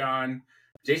Patreon,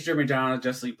 Jason Jeremy John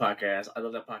Just Sleep podcast. I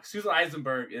love that podcast. Susan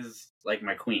Eisenberg is like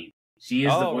my queen. She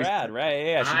is the voice. Rad, right?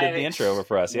 Yeah, she did the intro over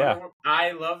for us. Yeah,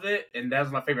 I loved it, and that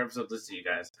was my favorite episode to listen to you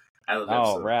guys. I love that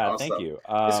episode. Rad! Awesome. Thank you.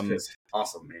 It's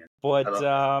awesome, man. But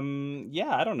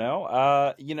I don't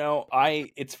know.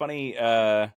 It's funny.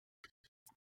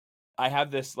 I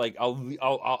have this I'll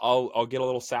get a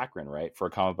little saccharine, right, for a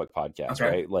comic book podcast,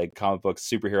 right? Like comic books,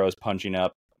 superheroes punching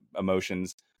up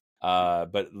emotions.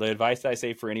 But the advice that I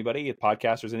say for anybody,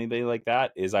 podcasters, anybody like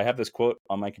that, is I have this quote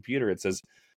on my computer. It says,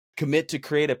 "Commit to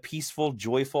create a peaceful,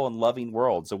 joyful, and loving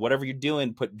world." So whatever you're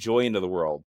doing, put joy into the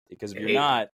world. Because if you're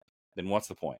not, then what's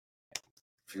the point?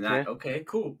 If you're not, okay,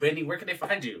 cool. Benny, where can they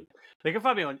find you? They can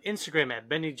find me on Instagram at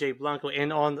Benny J. Blanco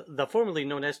and on the formerly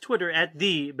known as Twitter at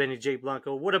the Benny J.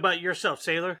 Blanco. What about yourself,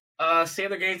 Sailor?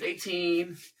 Sailor Games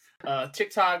 18,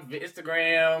 TikTok,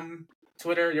 Instagram,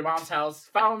 Twitter, your mom's house.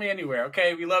 Follow me anywhere,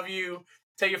 okay? We love you.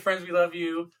 Tell your friends we love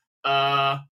you.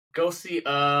 Go see,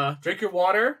 drink your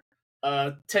water.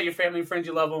 Tell your family and friends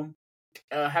you love them.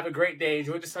 Have a great day.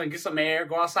 Enjoy the sun. Get some air.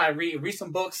 Go outside. Read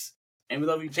some books. And we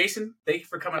love you. Jason, thank you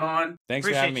for coming on. Thanks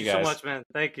for having me, guys. Appreciate you so much, man.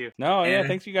 Thank you.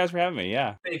 Thanks you guys for having me.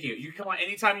 Yeah. Thank you. You can come on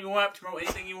anytime you want, promote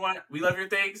anything you want. We love your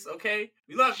things, okay?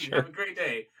 We love you. Have a great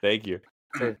day. Thank you.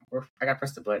 I got to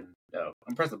press the button. No,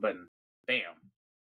 I'm pressing the button. Bam.